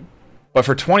 but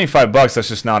for $25, that's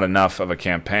just not enough of a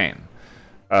campaign.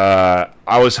 I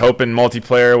was hoping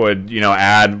multiplayer would,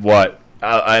 add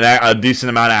a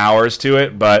decent amount of hours to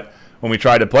it, but when we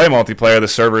tried to play multiplayer, the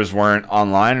servers weren't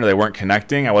online or they weren't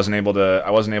connecting. I wasn't able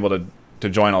to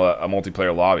join a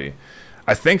multiplayer lobby.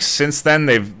 I think since then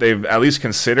they've at least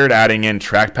considered adding in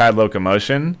trackpad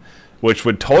locomotion, which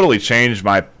would totally change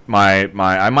my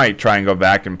I might try and go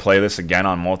back and play this again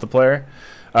on multiplayer.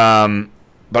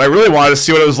 But I really wanted to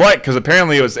see what it was like, because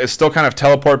apparently it's still kind of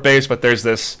teleport based, but there's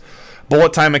this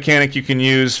bullet time mechanic you can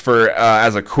use for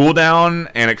as a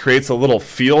cooldown, and it creates a little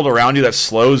field around you that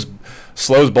slows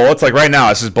bullets. Like right now,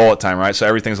 this is bullet time, right? So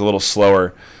everything's a little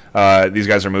slower. These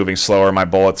guys are moving slower. My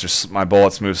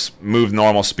bullets move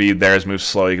normal speed. Theirs move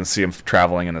slow. You can see them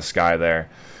traveling in the sky there.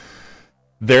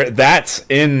 that's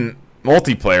in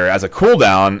multiplayer as a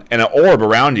cooldown and an orb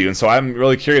around you, and so I'm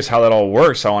really curious how that all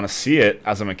works. I want to see it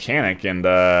as a mechanic, and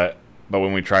but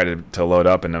when we tried to load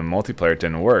up into multiplayer, it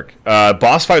didn't work.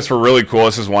 Boss fights were really cool.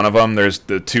 This is one of them. There's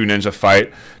the 2 ninja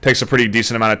fight. Takes a pretty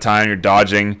decent amount of time. You're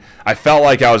dodging. I felt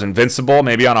like I was invincible.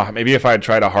 Maybe if I had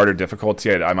tried a harder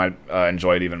difficulty, I might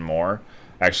enjoy it even more.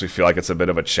 I actually feel like it's a bit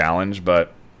of a challenge,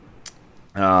 but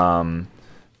yeah,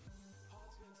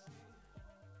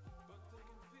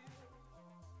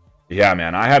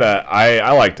 man,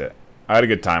 I liked it. I had a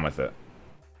good time with it.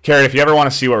 Carrot, if you ever want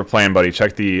to see what we're playing, buddy,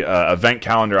 check the event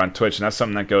calendar on Twitch, and that's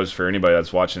something that goes for anybody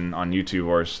that's watching on YouTube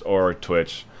or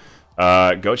Twitch.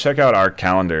 Go check out our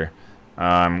calendar.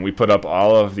 We put up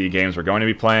all of the games we're going to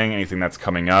be playing, anything that's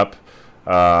coming up.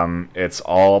 It's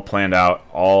all planned out,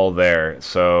 all there.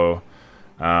 So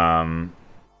I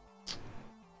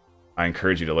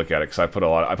encourage you to look at it, because I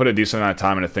put a decent amount of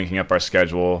time into thinking up our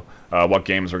schedule, what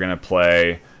games we're going to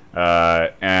play.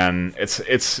 And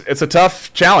it's a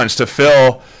tough challenge to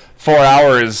fill 4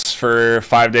 hours for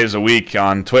 5 days a week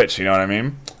on Twitch, you know what I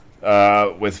mean?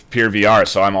 With pure VR,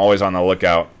 so I'm always on the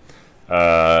lookout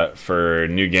for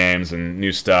new games and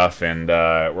new stuff, and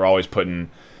we're always putting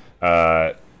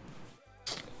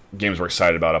games we're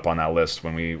excited about up on that list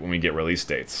when we get release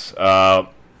dates.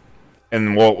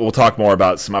 And we'll talk more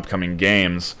about some upcoming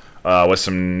games with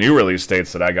some new release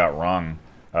dates that I got wrong.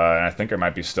 And I think I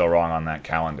might be still wrong on that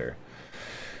calendar.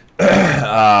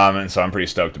 And so I'm pretty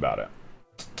stoked about it.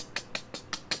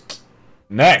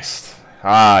 Next.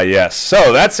 Yes.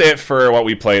 So that's it for what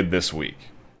we played this week.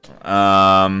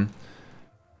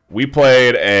 We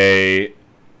played a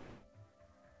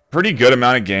pretty good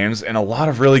amount of games and a lot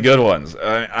of really good ones.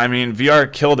 I mean,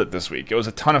 VR killed it this week. It was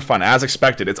a ton of fun, as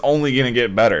expected. It's only going to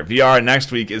get better. VR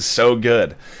next week is so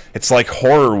good. It's like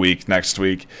horror week next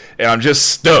week, and I'm just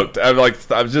stoked. I'm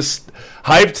just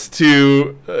hyped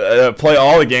to play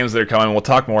all the games that are coming. We'll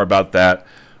talk more about that.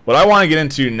 What I want to get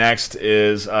into next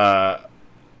is a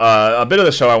bit of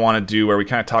the show I want to do where we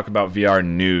kind of talk about VR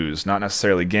news, not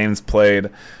necessarily games played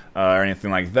or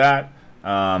anything like that.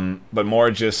 But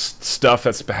more just stuff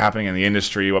that's happening in the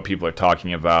industry, what people are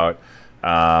talking about.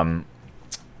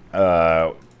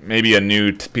 Maybe a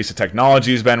new piece of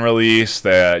technology has been released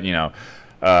that, you know,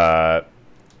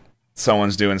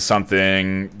 someone's doing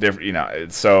something different, you know.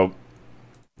 So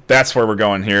that's where we're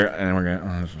going here, and we're going.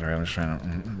 Oh, sorry, I'm just trying to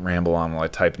ramble on while I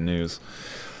type news.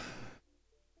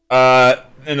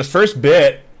 In the first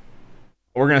bit,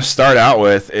 what we're going to start out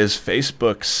with is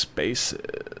Facebook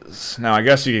Spaces. Now, I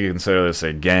guess you could consider this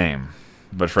a game,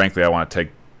 but frankly, I want to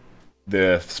take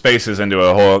the Spaces into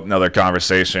a whole another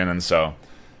conversation, and so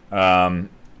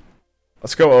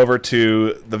let's go over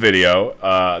to the video,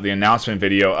 the announcement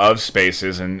video of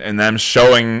Spaces, and them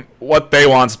showing what they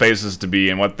want Spaces to be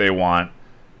and what they want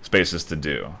Spaces to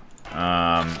do.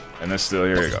 And this,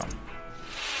 here you go.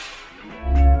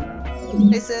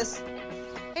 Hey, sis.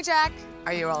 Hey, Jack.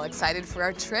 Are you all excited for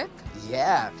our trip?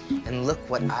 Yeah, and look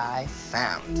what I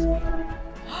found.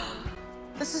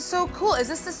 This is so cool. Is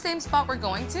this the same spot we're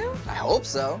going to? I hope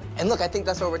so. And look, I think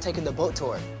that's where we're taking the boat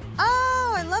tour.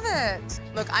 Oh, I love it.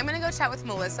 Look, I'm gonna go chat with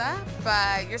Melissa,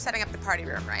 but you're setting up the party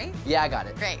room, right? Yeah, I got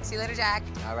it. Great. See you later, Jack.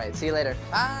 All right, see you later.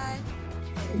 Bye.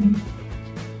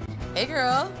 Hey,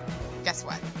 girl. Guess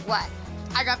what? What?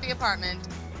 I got the apartment.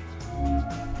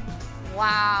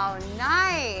 Wow,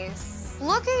 nice.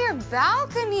 Look at your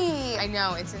balcony. I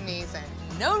know, it's amazing.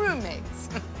 No roommates.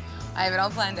 I have it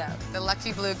all planned out. The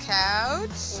lucky blue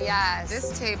couch. Yes.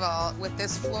 This table with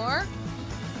this floor.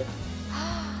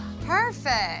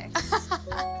 Perfect.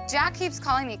 Jack keeps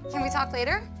calling me. Can we talk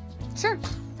later? Sure.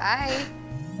 Bye.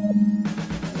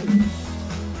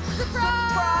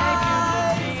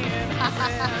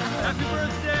 Happy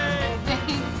birthday!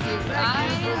 Thanks, you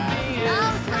guys. No,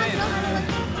 stop.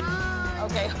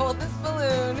 Okay, hold this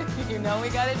balloon. You know we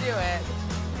gotta do it.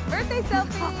 Birthday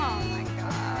selfie. Oh my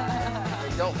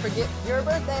God. Don't forget your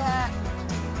birthday hat.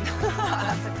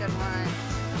 That's a good one.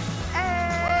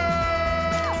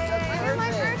 Hey! Look at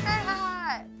my birthday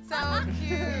hat. So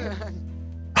cute.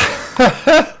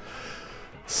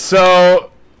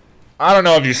 So, I don't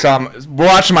know if you saw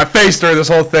watching my face during this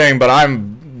whole thing, but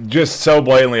I'm just so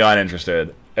blatantly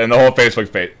uninterested in the whole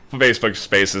Facebook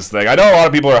Spaces thing. I know a lot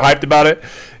of people are hyped about it.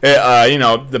 You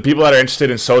know, the people that are interested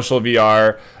in social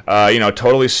VR, you know,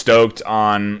 totally stoked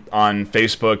on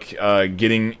Facebook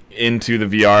getting into the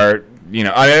VR. You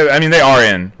know, I mean, they are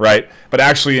in, right? But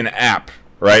actually an app,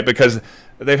 right? Because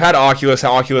they've had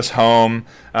Oculus Home,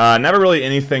 never really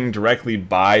anything directly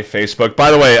by Facebook. By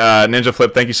the way, Ninja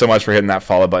Flip, thank you so much for hitting that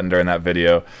follow button during that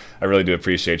video. I really do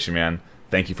appreciate you, man.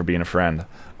 Thank you for being a friend.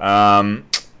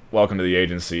 welcome to the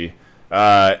agency.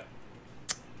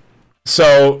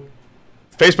 So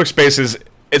Facebook Spaces,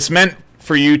 it's meant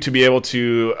for you to be able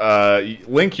to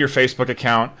link your Facebook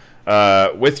account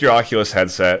with your Oculus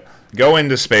headset, go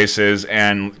into Spaces,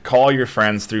 and call your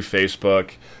friends through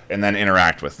Facebook, and then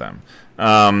interact with them.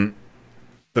 The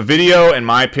video, in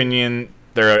my opinion,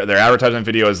 their advertisement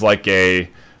video is like a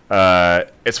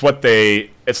it's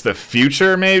the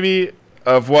future maybe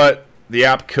of what the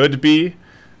app could be.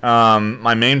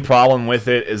 My main problem with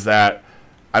it is that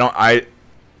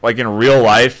like in real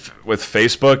life with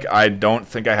Facebook, I don't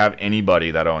think I have anybody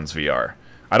that owns VR.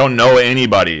 I don't know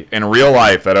anybody in real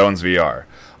life that owns VR.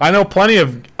 I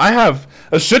have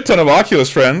a shit ton of Oculus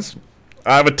friends.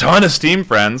 I have a ton of Steam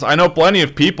friends. I know plenty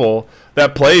of people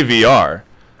that play VR,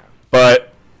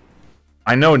 but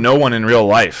I know no one in real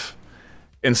life.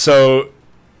 And so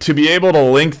to be able to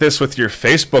link this with your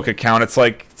Facebook account, it's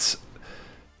like,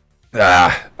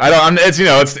 there's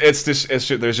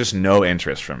just no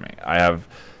interest from me. I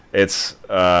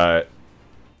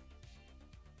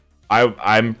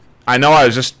know I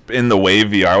was just in the Wave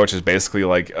VR, which is basically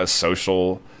like a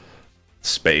social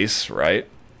space, right?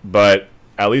 But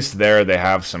at least there they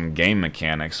have some game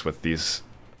mechanics with these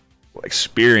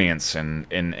experience and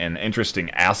interesting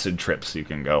acid trips you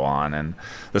can go on, and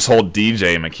this whole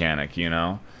DJ mechanic, you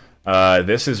know.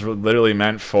 This is literally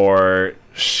meant for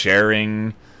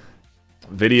sharing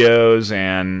videos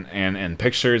and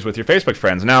pictures with your Facebook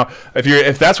friends. Now,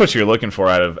 if that's what you're looking for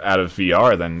out of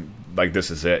VR, then like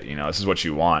this is it. You know, this is what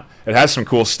you want. It has some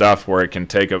cool stuff where it can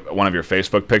take one of your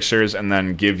Facebook pictures and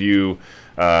then give you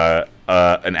an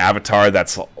avatar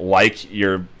that's like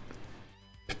your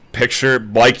picture,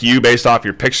 like you, based off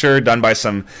your picture, done by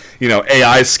some, you know,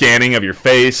 AI scanning of your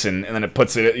face, and then it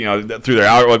puts it, you know, through their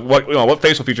hour. Like what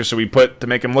facial features should we put to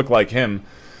make him look like him?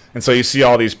 And so you see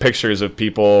all these pictures of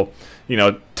people, you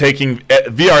know, taking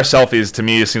VR selfies. To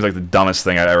me, it seems like the dumbest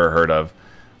thing I've ever heard of.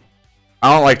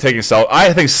 I don't like taking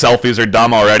I think selfies are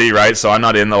dumb already, right? So I'm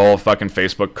not in the whole fucking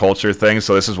Facebook culture thing.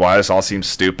 So this is why this all seems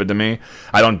stupid to me.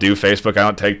 I don't do Facebook. I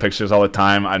don't take pictures all the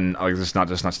time. I'm like, it's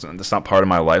not part of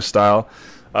my lifestyle.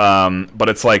 But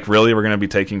it's like, really, we're gonna be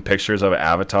taking pictures of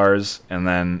avatars and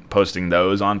then posting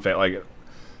those on like,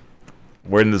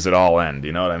 when does it all end?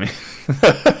 You know what I mean?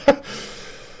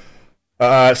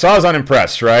 So I was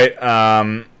unimpressed, right?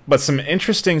 But some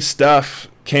interesting stuff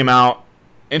came out.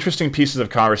 Interesting pieces of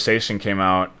conversation came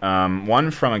out.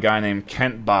 One from a guy named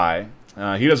Kent Bai.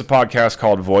 He does a podcast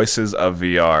called Voices of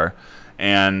VR,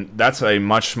 and that's a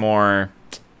much more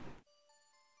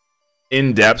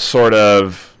in-depth sort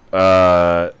of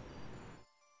VR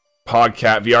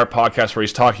podcast where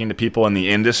he's talking to people in the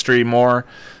industry more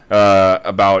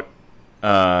about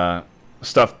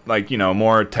stuff like, you know,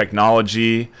 more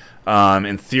technology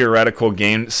and theoretical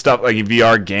game stuff, like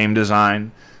VR game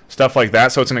design, stuff like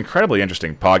that. So it's an incredibly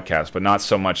interesting podcast, but not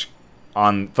so much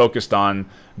focused on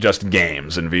just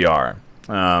games and VR.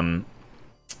 And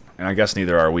I guess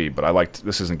neither are we, but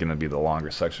this isn't going to be the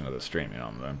longer section of the stream, you know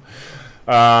what I'm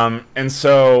saying? And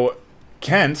so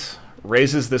Kent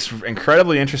raises this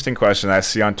incredibly interesting question that I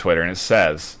see on Twitter, and it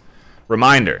says,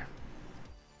 reminder,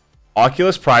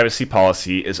 Oculus privacy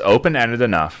policy is open-ended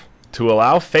enough to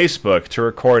allow Facebook to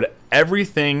record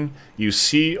everything you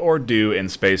see or do in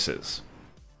Spaces.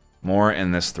 More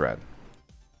in this thread.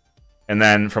 And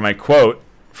then from a quote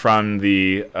from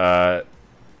the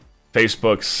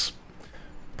Facebook's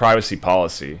privacy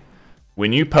policy,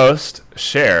 when you post,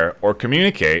 share, or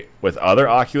communicate with other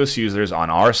Oculus users on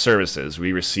our services,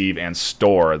 we receive and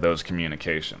store those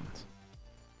communications.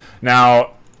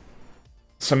 Now,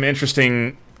 some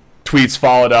interesting tweets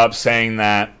followed up saying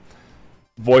that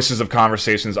voices of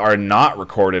conversations are not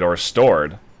recorded or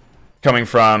stored, coming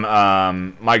from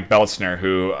Mike Beltzner,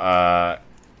 who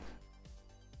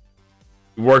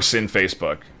works in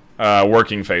Facebook,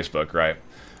 working Facebook, right?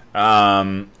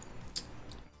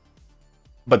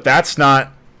 But that's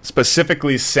not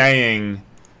specifically saying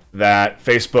that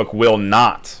Facebook will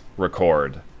not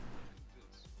record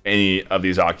any of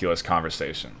these Oculus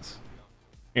conversations.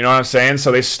 You know what I'm saying?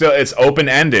 So it's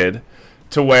open-ended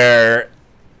to where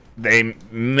they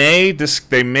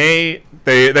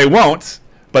won't,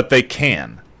 but they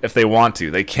can if they want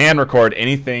to. They can record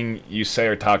anything you say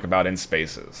or talk about in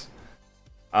Spaces.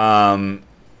 And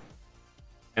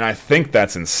I think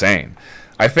that's insane.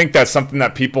 I think that's something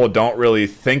that people don't really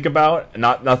think about.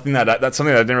 That's something that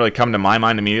didn't really come to my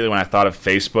mind immediately when I thought of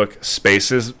Facebook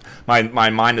Spaces. My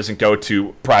mind doesn't go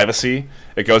to privacy.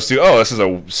 It goes to, oh, this is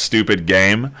a stupid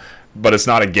game, but it's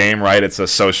not a game, right? It's a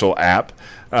social app.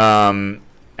 And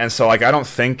so, like, I don't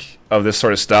think of this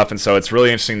sort of stuff, and so it's really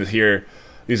interesting to hear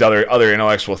these other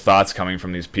intellectual thoughts coming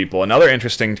from these people. Another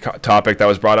interesting topic that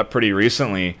was brought up pretty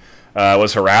recently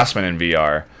was harassment in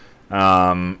VR.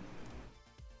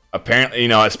 Apparently,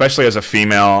 especially as a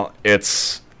female,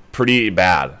 it's pretty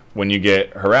bad when you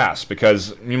get harassed, because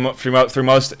through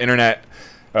most internet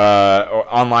or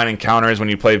online encounters when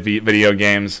you play video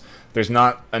games, there's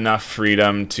not enough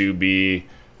freedom to be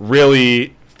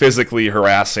really physically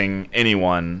harassing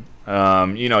anyone.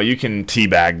 You can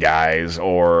teabag guys,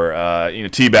 or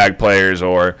teabag players,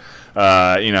 or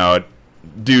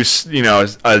do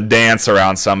a dance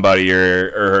around somebody,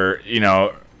 or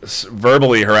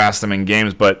verbally harass them in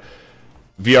games. But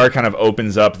VR kind of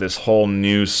opens up this whole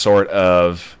new sort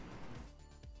of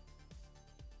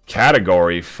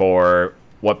category for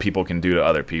what people can do to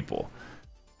other people.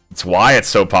 It's why it's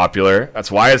so popular.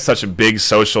 That's why it's such a big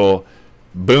social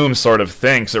boom sort of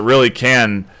thing, because it really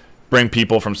can bring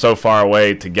people from so far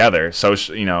away together,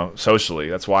 socially.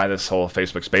 That's why this whole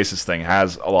Facebook Spaces thing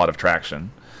has a lot of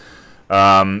traction.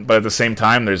 But at the same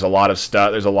time, there's a lot of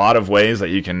stuff. There's a lot of ways that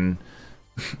you can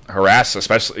harass,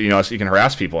 especially you can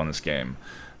harass people in this game.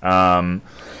 Going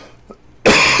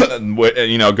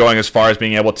as far as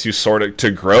being able to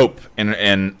to grope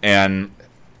and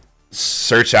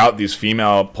search out these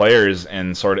female players,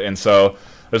 and so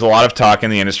there's a lot of talk in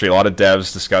the industry, a lot of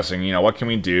devs discussing, what can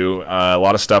we do? A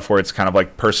lot of stuff where it's kind of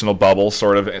like personal bubble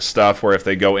sort of stuff, where if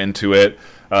they go into it,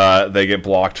 they get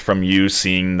blocked from you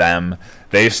seeing them.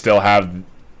 They're still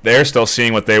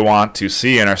seeing what they want to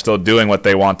see and are still doing what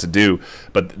they want to do,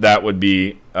 but that would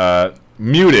be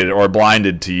muted or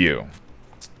blinded to you,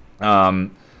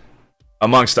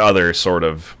 amongst other sort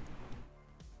of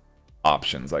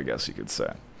options, I guess you could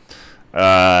say.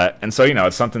 And so,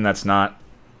 it's something that's not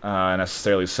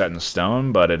necessarily set in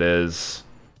stone, but it is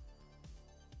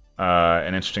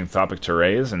an interesting topic to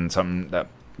raise, and something that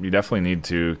you definitely need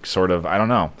to sort of, I don't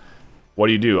know, what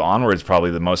do you do? Onward's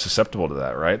probably the most susceptible to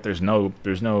that, right? There's not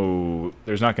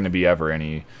going to be ever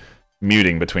any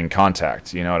muting between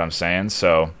contact, you know what I'm saying?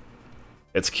 So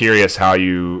it's curious how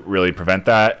you really prevent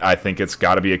that. I think it's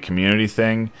got to be a community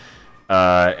thing,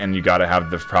 and you got to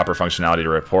have the proper functionality to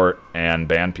report and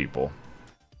ban people.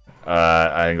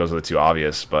 I think those are the two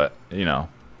obvious, but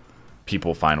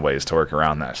people find ways to work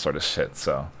around that sort of shit.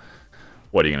 So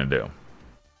what are you gonna do?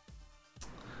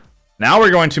 Now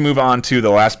we're going to move on to the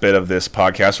last bit of this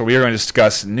podcast, where we are going to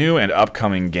discuss new and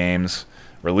upcoming games,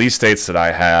 release dates that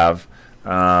I have.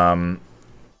 And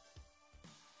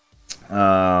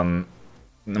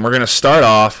we're going to start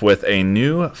off with a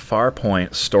new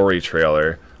Farpoint story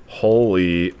trailer.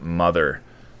 Holy mother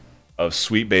of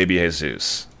sweet baby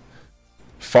Jesus.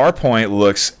 Farpoint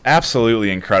looks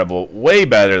absolutely incredible, way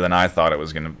better than I thought it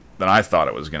was gonna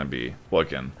be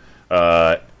looking.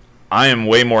 I am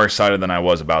way more excited than I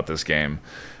was about this game.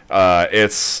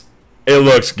 It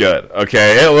looks good.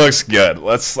 Okay, it looks good.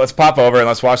 Let's pop over and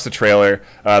let's watch the trailer,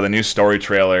 the new story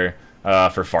trailer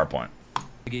for Farpoint.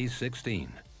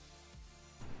 16.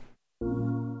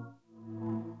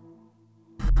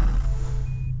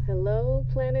 Hello,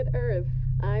 planet Earth.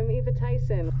 I'm Eva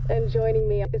Tyson, and joining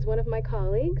me is one of my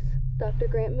colleagues, Dr.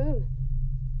 Grant Moon.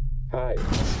 Hi.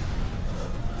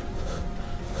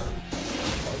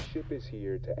 Our ship is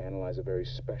here to analyze a very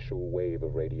special wave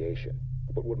of radiation.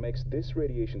 But what makes this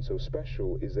radiation so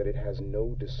special is that it has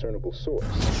no discernible source.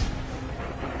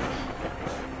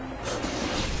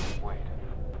 Wait.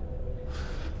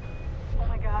 Oh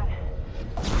my God.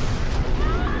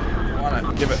 I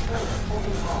wanna give it.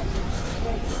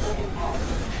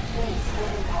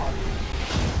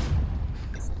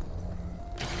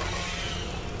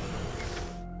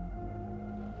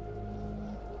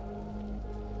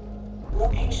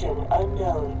 Location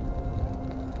unknown.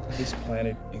 This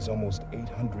planet is almost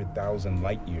 800,000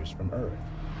 light years from Earth.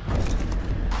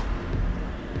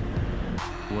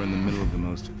 We're in the middle of the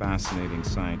most fascinating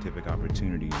scientific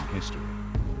opportunity in history.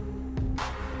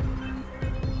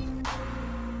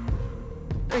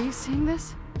 Are you seeing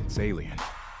this? It's alien.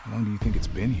 How long do you think it's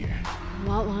been here? A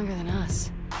lot longer than us.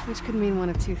 Which could mean one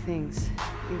of two things.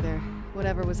 Either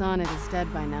whatever was on it is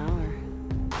dead by now, or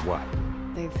What?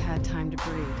 they've had time to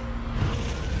breed.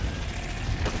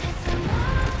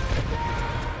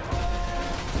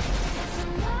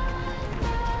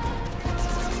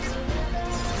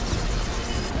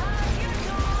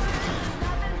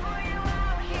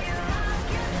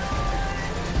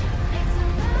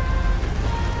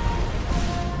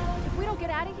 If we don't get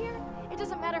out of here, it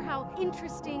doesn't matter how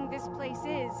interesting this place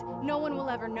is. No one will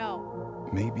ever know.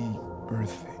 Maybe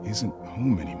Earth isn't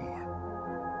home anymore.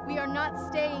 We are not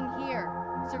staying here.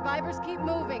 Survivors keep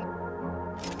moving.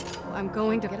 I'm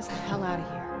going to get us the hell out of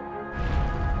here.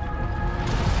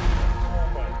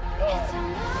 Oh my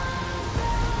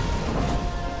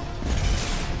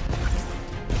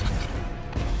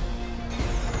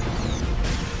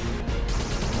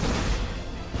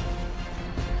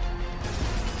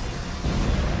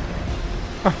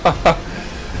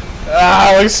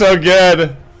Ah, it looks so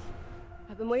good.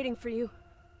 I've been waiting for you.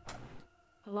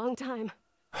 A long time.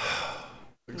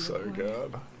 Looks so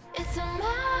good.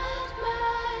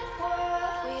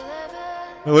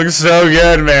 It looks so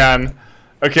good, man.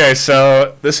 Okay,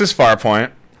 so this is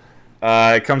Farpoint.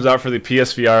 It comes out for the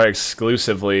PSVR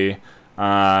exclusively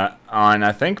on,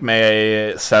 I think,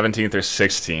 May 17th or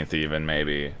 16th even,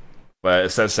 maybe. But it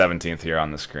says 17th here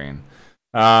on the screen.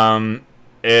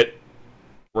 It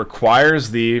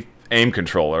requires the aim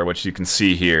controller, which you can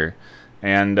see here.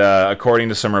 And according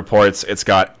to some reports, it's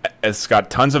got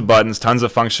tons of buttons, tons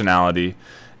of functionality,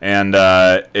 and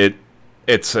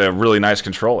it's a really nice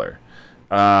controller.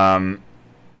 I'm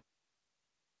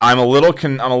a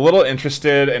little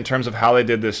interested in terms of how they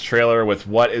did this trailer with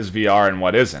what is VR and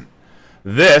what isn't.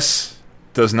 This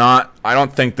does not. I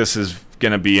don't think this is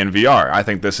going to be in VR. I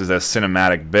think this is a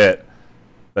cinematic bit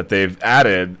that they've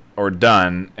added or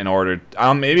done in order.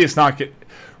 Maybe it's not. I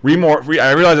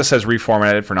realize it says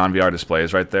reformatted for non-VR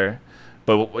displays right there,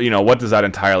 but you know, what does that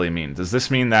entirely mean? Does this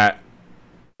mean that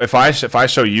if I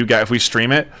show you guys, if we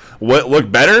stream it, will it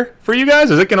look better for you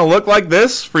guys? Is it going to look like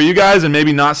this for you guys and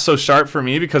maybe not so sharp for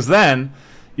me? Because then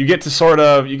you get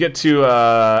to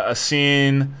a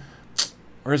scene.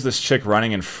 Where's this chick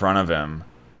running in front of him?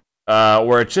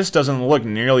 Where it just doesn't look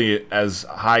nearly as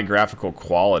high graphical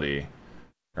quality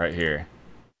right here.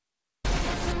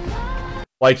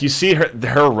 Like, you see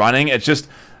her running, it just...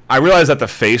 I realize that the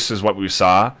face is what we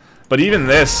saw, but even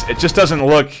this, it just doesn't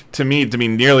look, to me, to be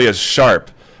nearly as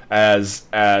sharp as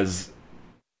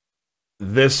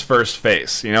this first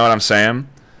face. You know what I'm saying?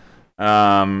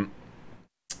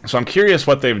 So I'm curious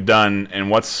what they've done and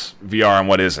what's VR and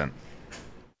what isn't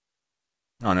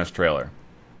on this trailer.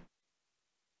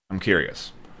 I'm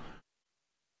curious.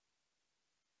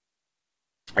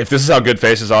 If this is how good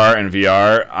faces are in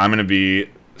VR, I'm going to be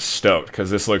stoked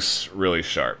because this looks really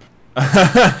sharp.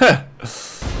 What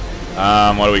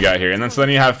do we got here? And then so then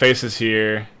you have faces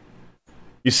here.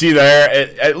 You see there,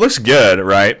 it looks good,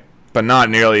 right? But not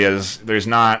nearly as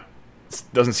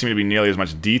doesn't seem to be nearly as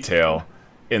much detail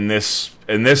in this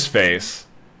face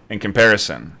in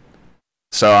comparison.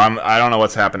 So I don't know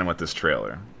what's happening with this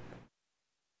trailer.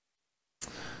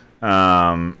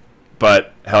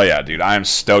 But hell yeah, dude, I am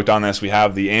stoked on this. We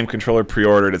have the aim controller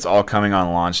pre-ordered. It's all coming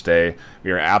on launch day.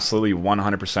 We are absolutely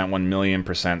 100%,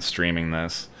 1,000,000% streaming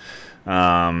this.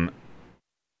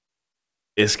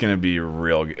 It's gonna be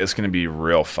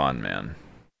real fun, man.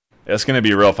 It's gonna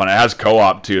be real fun. It has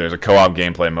co-op too. There's a co-op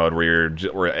gameplay mode where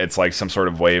it's like some sort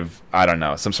of wave. I don't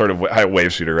know, some sort of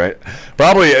wave shooter, right?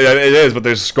 Probably it is, but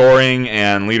there's scoring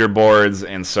and leaderboards,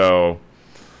 and so.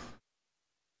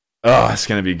 Oh, it's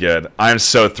gonna be good. I'm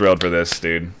so thrilled for this,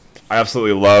 dude. I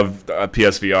absolutely love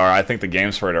PSVR. I think the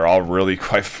games for it are all really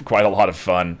quite a lot of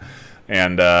fun,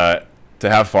 and to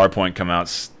have Farpoint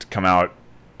come out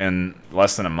in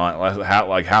less than a month,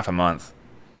 like half a month,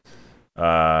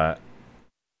 I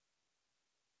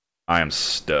am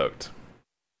stoked.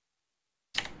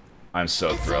 I'm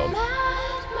so thrilled.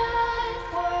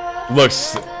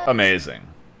 Looks amazing.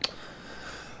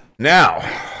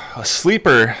 Now.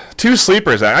 Two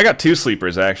sleepers. I got two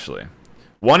sleepers actually.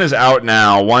 One is out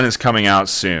now. One is coming out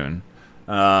soon.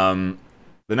 The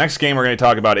next game we're going to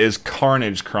talk about is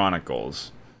Carnage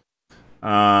Chronicles.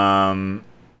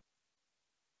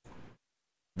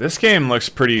 This game looks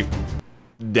pretty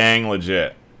dang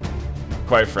legit,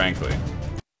 quite frankly.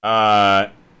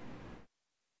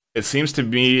 It seems to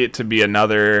be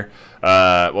another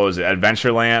what was it?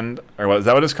 Adventureland, or what is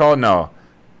that? What it's called? No.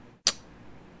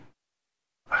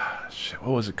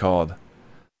 What was it called?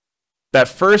 That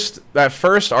first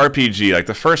RPG, like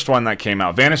the first one that came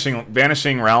out,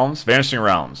 Vanishing Realms.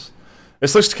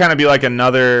 This looks to kind of be like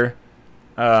another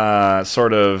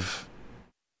sort of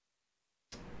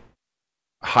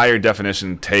higher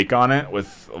definition take on it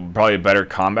with probably a better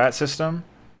combat system.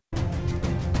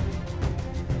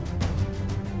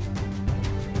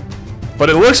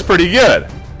 But it looks pretty good.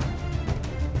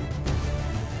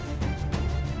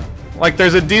 Like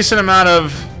there's a decent amount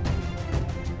of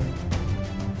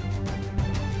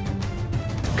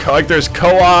like there's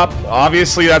co-op,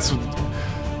 obviously that's,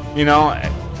 you know,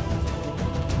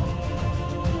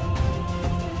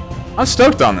 I'm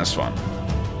stoked on this one.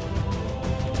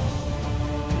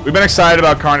 We've been excited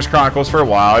about Carnage Chronicles for a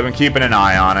while. I've been keeping an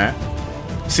eye on it.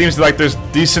 Seems like there's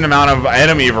decent amount of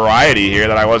enemy variety here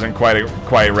that I wasn't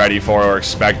quite ready for or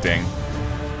expecting.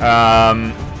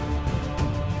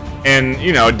 in,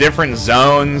 you know, different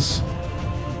zones.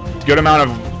 Good amount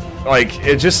of, like,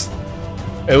 it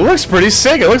looks pretty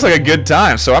sick. It looks like a good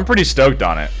time, so I'm pretty stoked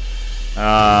on it.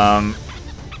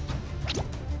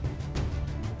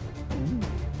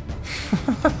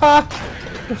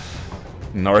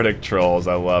 Nordic Trolls,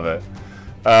 I love it.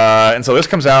 And so this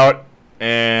comes out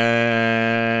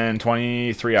in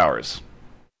 23 hours.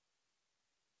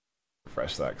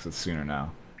 Refresh that because it's sooner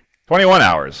now. 21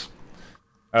 hours.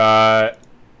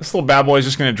 This little bad boy is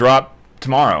just going to drop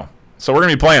tomorrow. So we're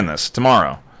going to be playing this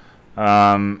tomorrow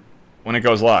when it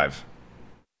goes live.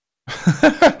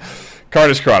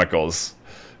 Carter's Chronicles.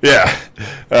 Yeah.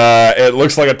 It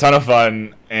looks like a ton of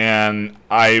fun, and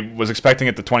I was expecting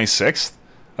it the 26th.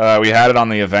 We had it on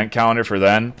the event calendar for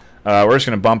then. We're just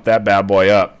going to bump that bad boy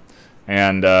up.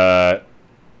 And, yeah,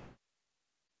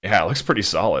 it looks pretty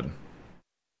solid.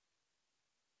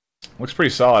 Looks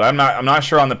pretty solid. I'm not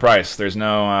sure on the price. There's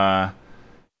no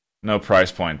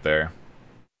price point there.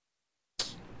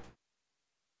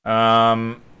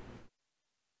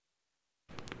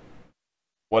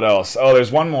 What else? Oh,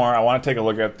 there's one more. I want to take a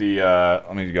look at the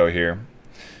let me go here.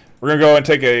 We're gonna go and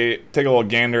take a little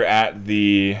gander at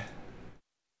the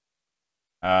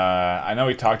I know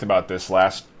we talked about this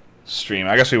last stream.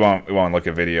 I guess we won't look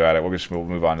at video at it. We'll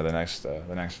move on to the next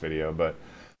video, but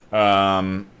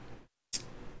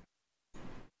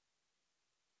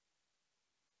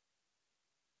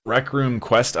Rec Room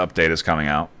Quest update is coming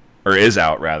out, or is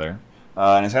out rather,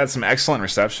 and it's had some excellent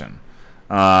reception.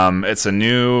 It's a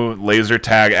new laser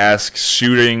tag-esque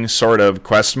shooting sort of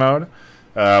quest mode.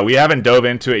 We haven't dove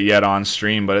into it yet on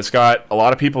stream, but it's got a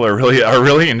lot of people are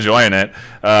really enjoying it,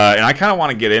 and I kind of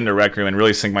want to get into Rec Room and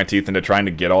really sink my teeth into trying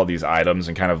to get all these items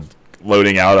and kind of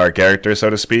loading out our character, so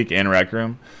to speak, in Rec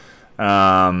Room.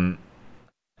 And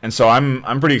so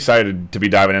I'm pretty excited to be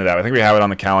diving into that. I think we have it on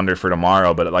the calendar for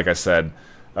tomorrow, but like I said,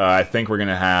 I think we're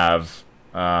gonna have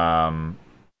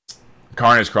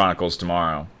Carnage Chronicles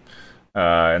tomorrow,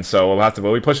 and so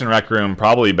we'll be pushing Rec Room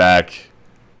probably back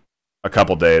a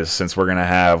couple days, since we're gonna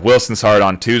have Wilson's Heart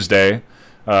on Tuesday,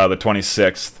 the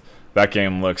 26th. That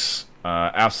game looks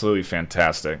absolutely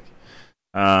fantastic.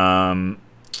 Carnage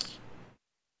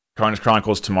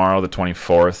Chronicles tomorrow, the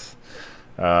 24th.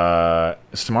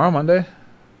 Is tomorrow Monday?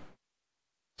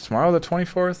 Is tomorrow the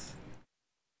 24th?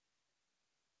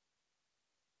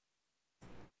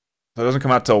 So it doesn't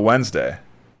come out till Wednesday.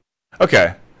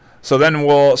 Okay, so then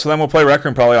we'll play Rec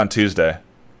Room probably on Tuesday,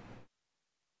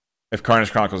 if Carnage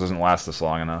Chronicles doesn't last this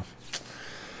long enough.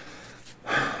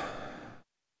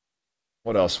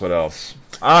 What else? What else?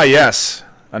 Ah, yes,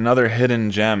 another hidden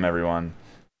gem, everyone.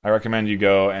 I recommend you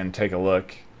go and take a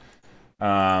look.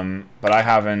 But I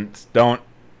haven't.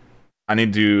 I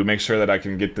need to make sure that I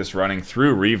can get this running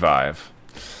through Revive.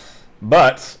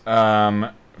 But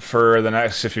for the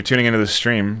next, if you're tuning into the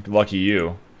stream, lucky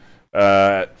you.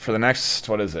 For the next,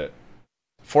 what is it?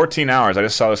 14 hours. I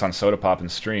just saw this on Soda Pop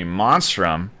and stream.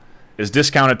 Monstrum is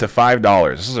discounted to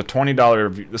 $5. This is a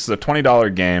 $20. This is a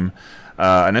 $20 game,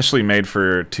 initially made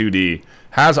for 2D.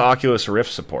 Has Oculus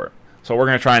Rift support. So what we're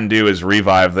gonna try and do is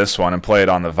revive this one and play it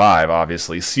on the Vive,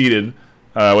 obviously seated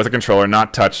with a controller,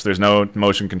 not touched. There's no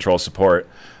motion control support.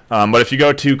 But if you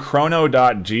go to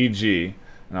chrono.gg,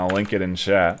 and I'll link it in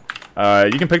chat,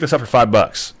 you can pick this up for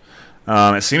 $5.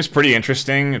 It seems pretty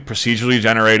interesting. A procedurally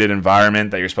generated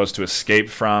environment that you're supposed to escape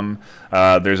from.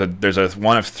 There's a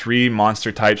one of 3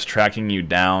 monster types tracking you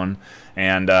down,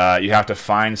 and you have to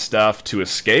find stuff to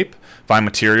escape, find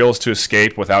materials to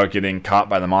escape without getting caught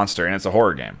by the monster. And it's a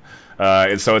horror game,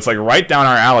 and so it's like right down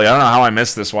our alley. I don't know how I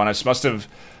missed this one. I just must have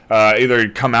either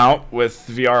come out with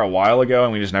VR a while ago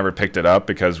and we just never picked it up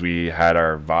because we had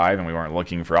our Vive and we weren't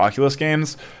looking for Oculus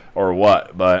games, or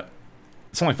what. But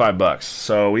it's only $5,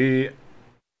 so we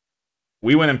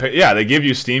went and paid. Yeah, they give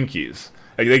you Steam keys.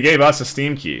 Like, they gave us a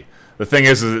Steam key. The thing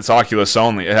is it's Oculus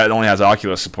only. It only has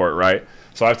Oculus support, right?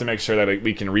 So I have to make sure that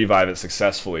we can revive it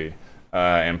successfully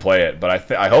and play it.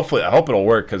 But I hope it'll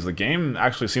work, because the game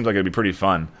actually seems like it'd be pretty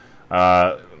fun.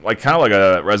 Like kind of like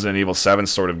a Resident Evil 7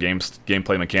 sort of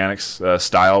gameplay mechanics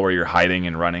style, where you're hiding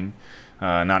and running,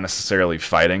 not necessarily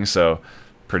fighting. So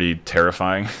pretty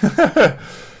terrifying.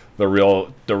 The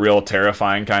real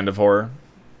terrifying kind of horror.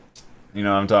 You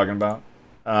know what I'm talking about?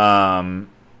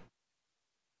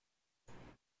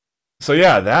 So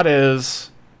yeah, that is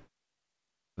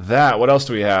that. What else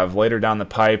do we have? Later down the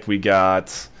pipe, we got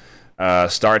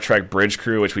Star Trek Bridge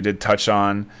Crew, which we did touch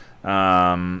on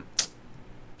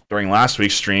during last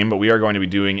week's stream, but we are going to be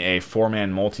doing a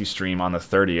 4-man multi-stream on the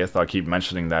 30th. I'll keep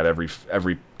mentioning that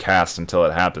every cast until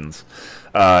it happens.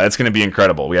 It's going to be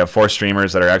incredible. We have 4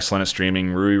 streamers that are excellent at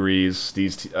streaming: Rui Rees,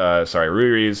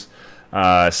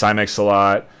 Cymex a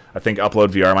lot. I think Upload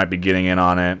VR might be getting in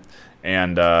on it,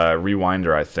 and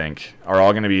Rewinder, I think, are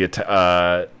all going to be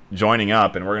joining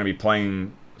up, and we're going to be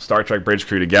playing Star Trek Bridge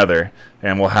Crew together,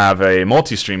 and we'll have a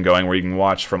multi-stream going where you can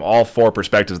watch from all 4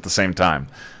 perspectives at the same time.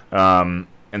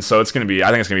 And so it's going to be, I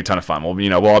think it's going to be a ton of fun.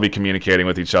 We'll all be communicating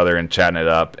with each other and chatting it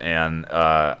up, and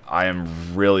I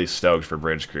am really stoked for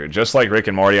Bridge Crew. Just like Rick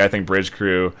and Morty, I think Bridge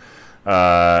Crew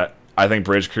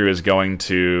is going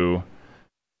to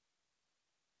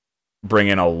bring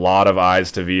in a lot of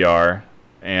eyes to VR,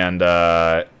 and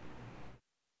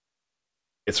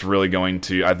it's really going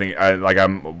to. I think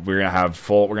we're gonna have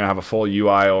a full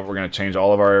UI. We're gonna change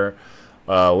all of our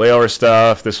layover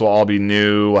stuff. This will all be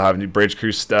new. We'll have new Bridge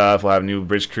Crew stuff. We'll have new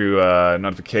Bridge Crew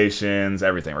notifications.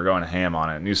 Everything. We're going ham on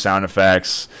it. New sound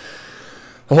effects.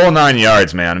 The whole 9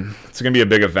 yards, man. It's gonna be a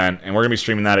big event, and we're gonna be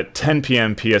streaming that at 10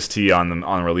 p.m. PST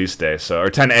on release day. So, or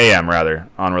 10 a.m. rather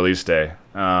on release day.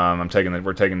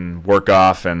 We're taking work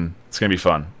off, and it's gonna be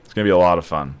fun. It's gonna be a lot of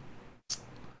fun.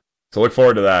 So look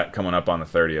forward to that coming up on the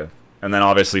 30th. And then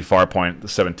obviously Farpoint the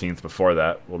 17th before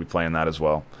that. We'll be playing that as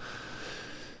well.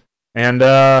 And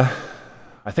I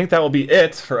think that will be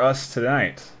it for us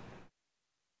tonight.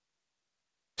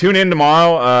 Tune in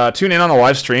tomorrow. Tune in on the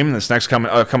live stream this next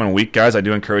coming week, guys. I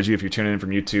do encourage you, if you're tuning in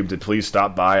from YouTube, to please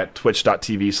stop by at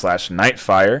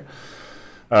twitch.tv/Nightfire.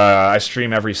 I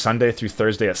stream every Sunday through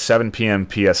Thursday at 7 p.m.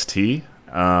 PST.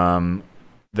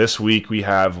 This week we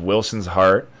have Wilson's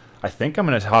Heart. I think I'm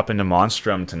going to hop into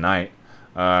Monstrum tonight,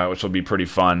 which will be pretty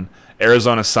fun.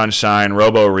 Arizona Sunshine,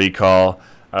 Robo Recall,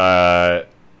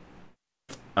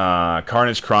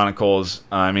 Carnage Chronicles.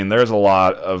 I mean, there's a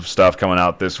lot of stuff coming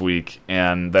out this week,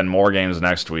 and then more games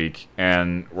next week,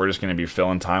 and we're just going to be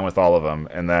filling time with all of them.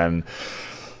 And then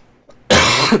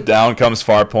down comes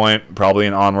Farpoint, probably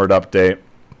an Onward update,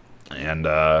 and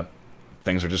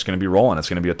things are just going to be rolling. It's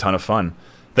going to be a ton of fun.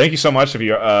 Thank you so much for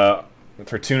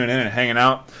tuning in and hanging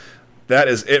out. That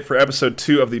is it for episode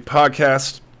 2 of the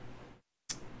podcast.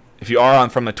 If you are on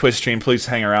from the Twitch stream, please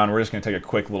hang around. We're just going to take a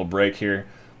quick little break here,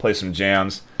 play some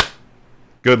jams.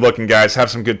 Good looking, guys. Have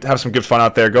some good fun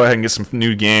out there. Go ahead and get some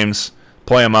new games.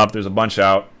 Play them up. There's a bunch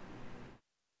out.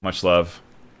 Much love.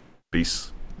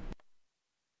 Peace.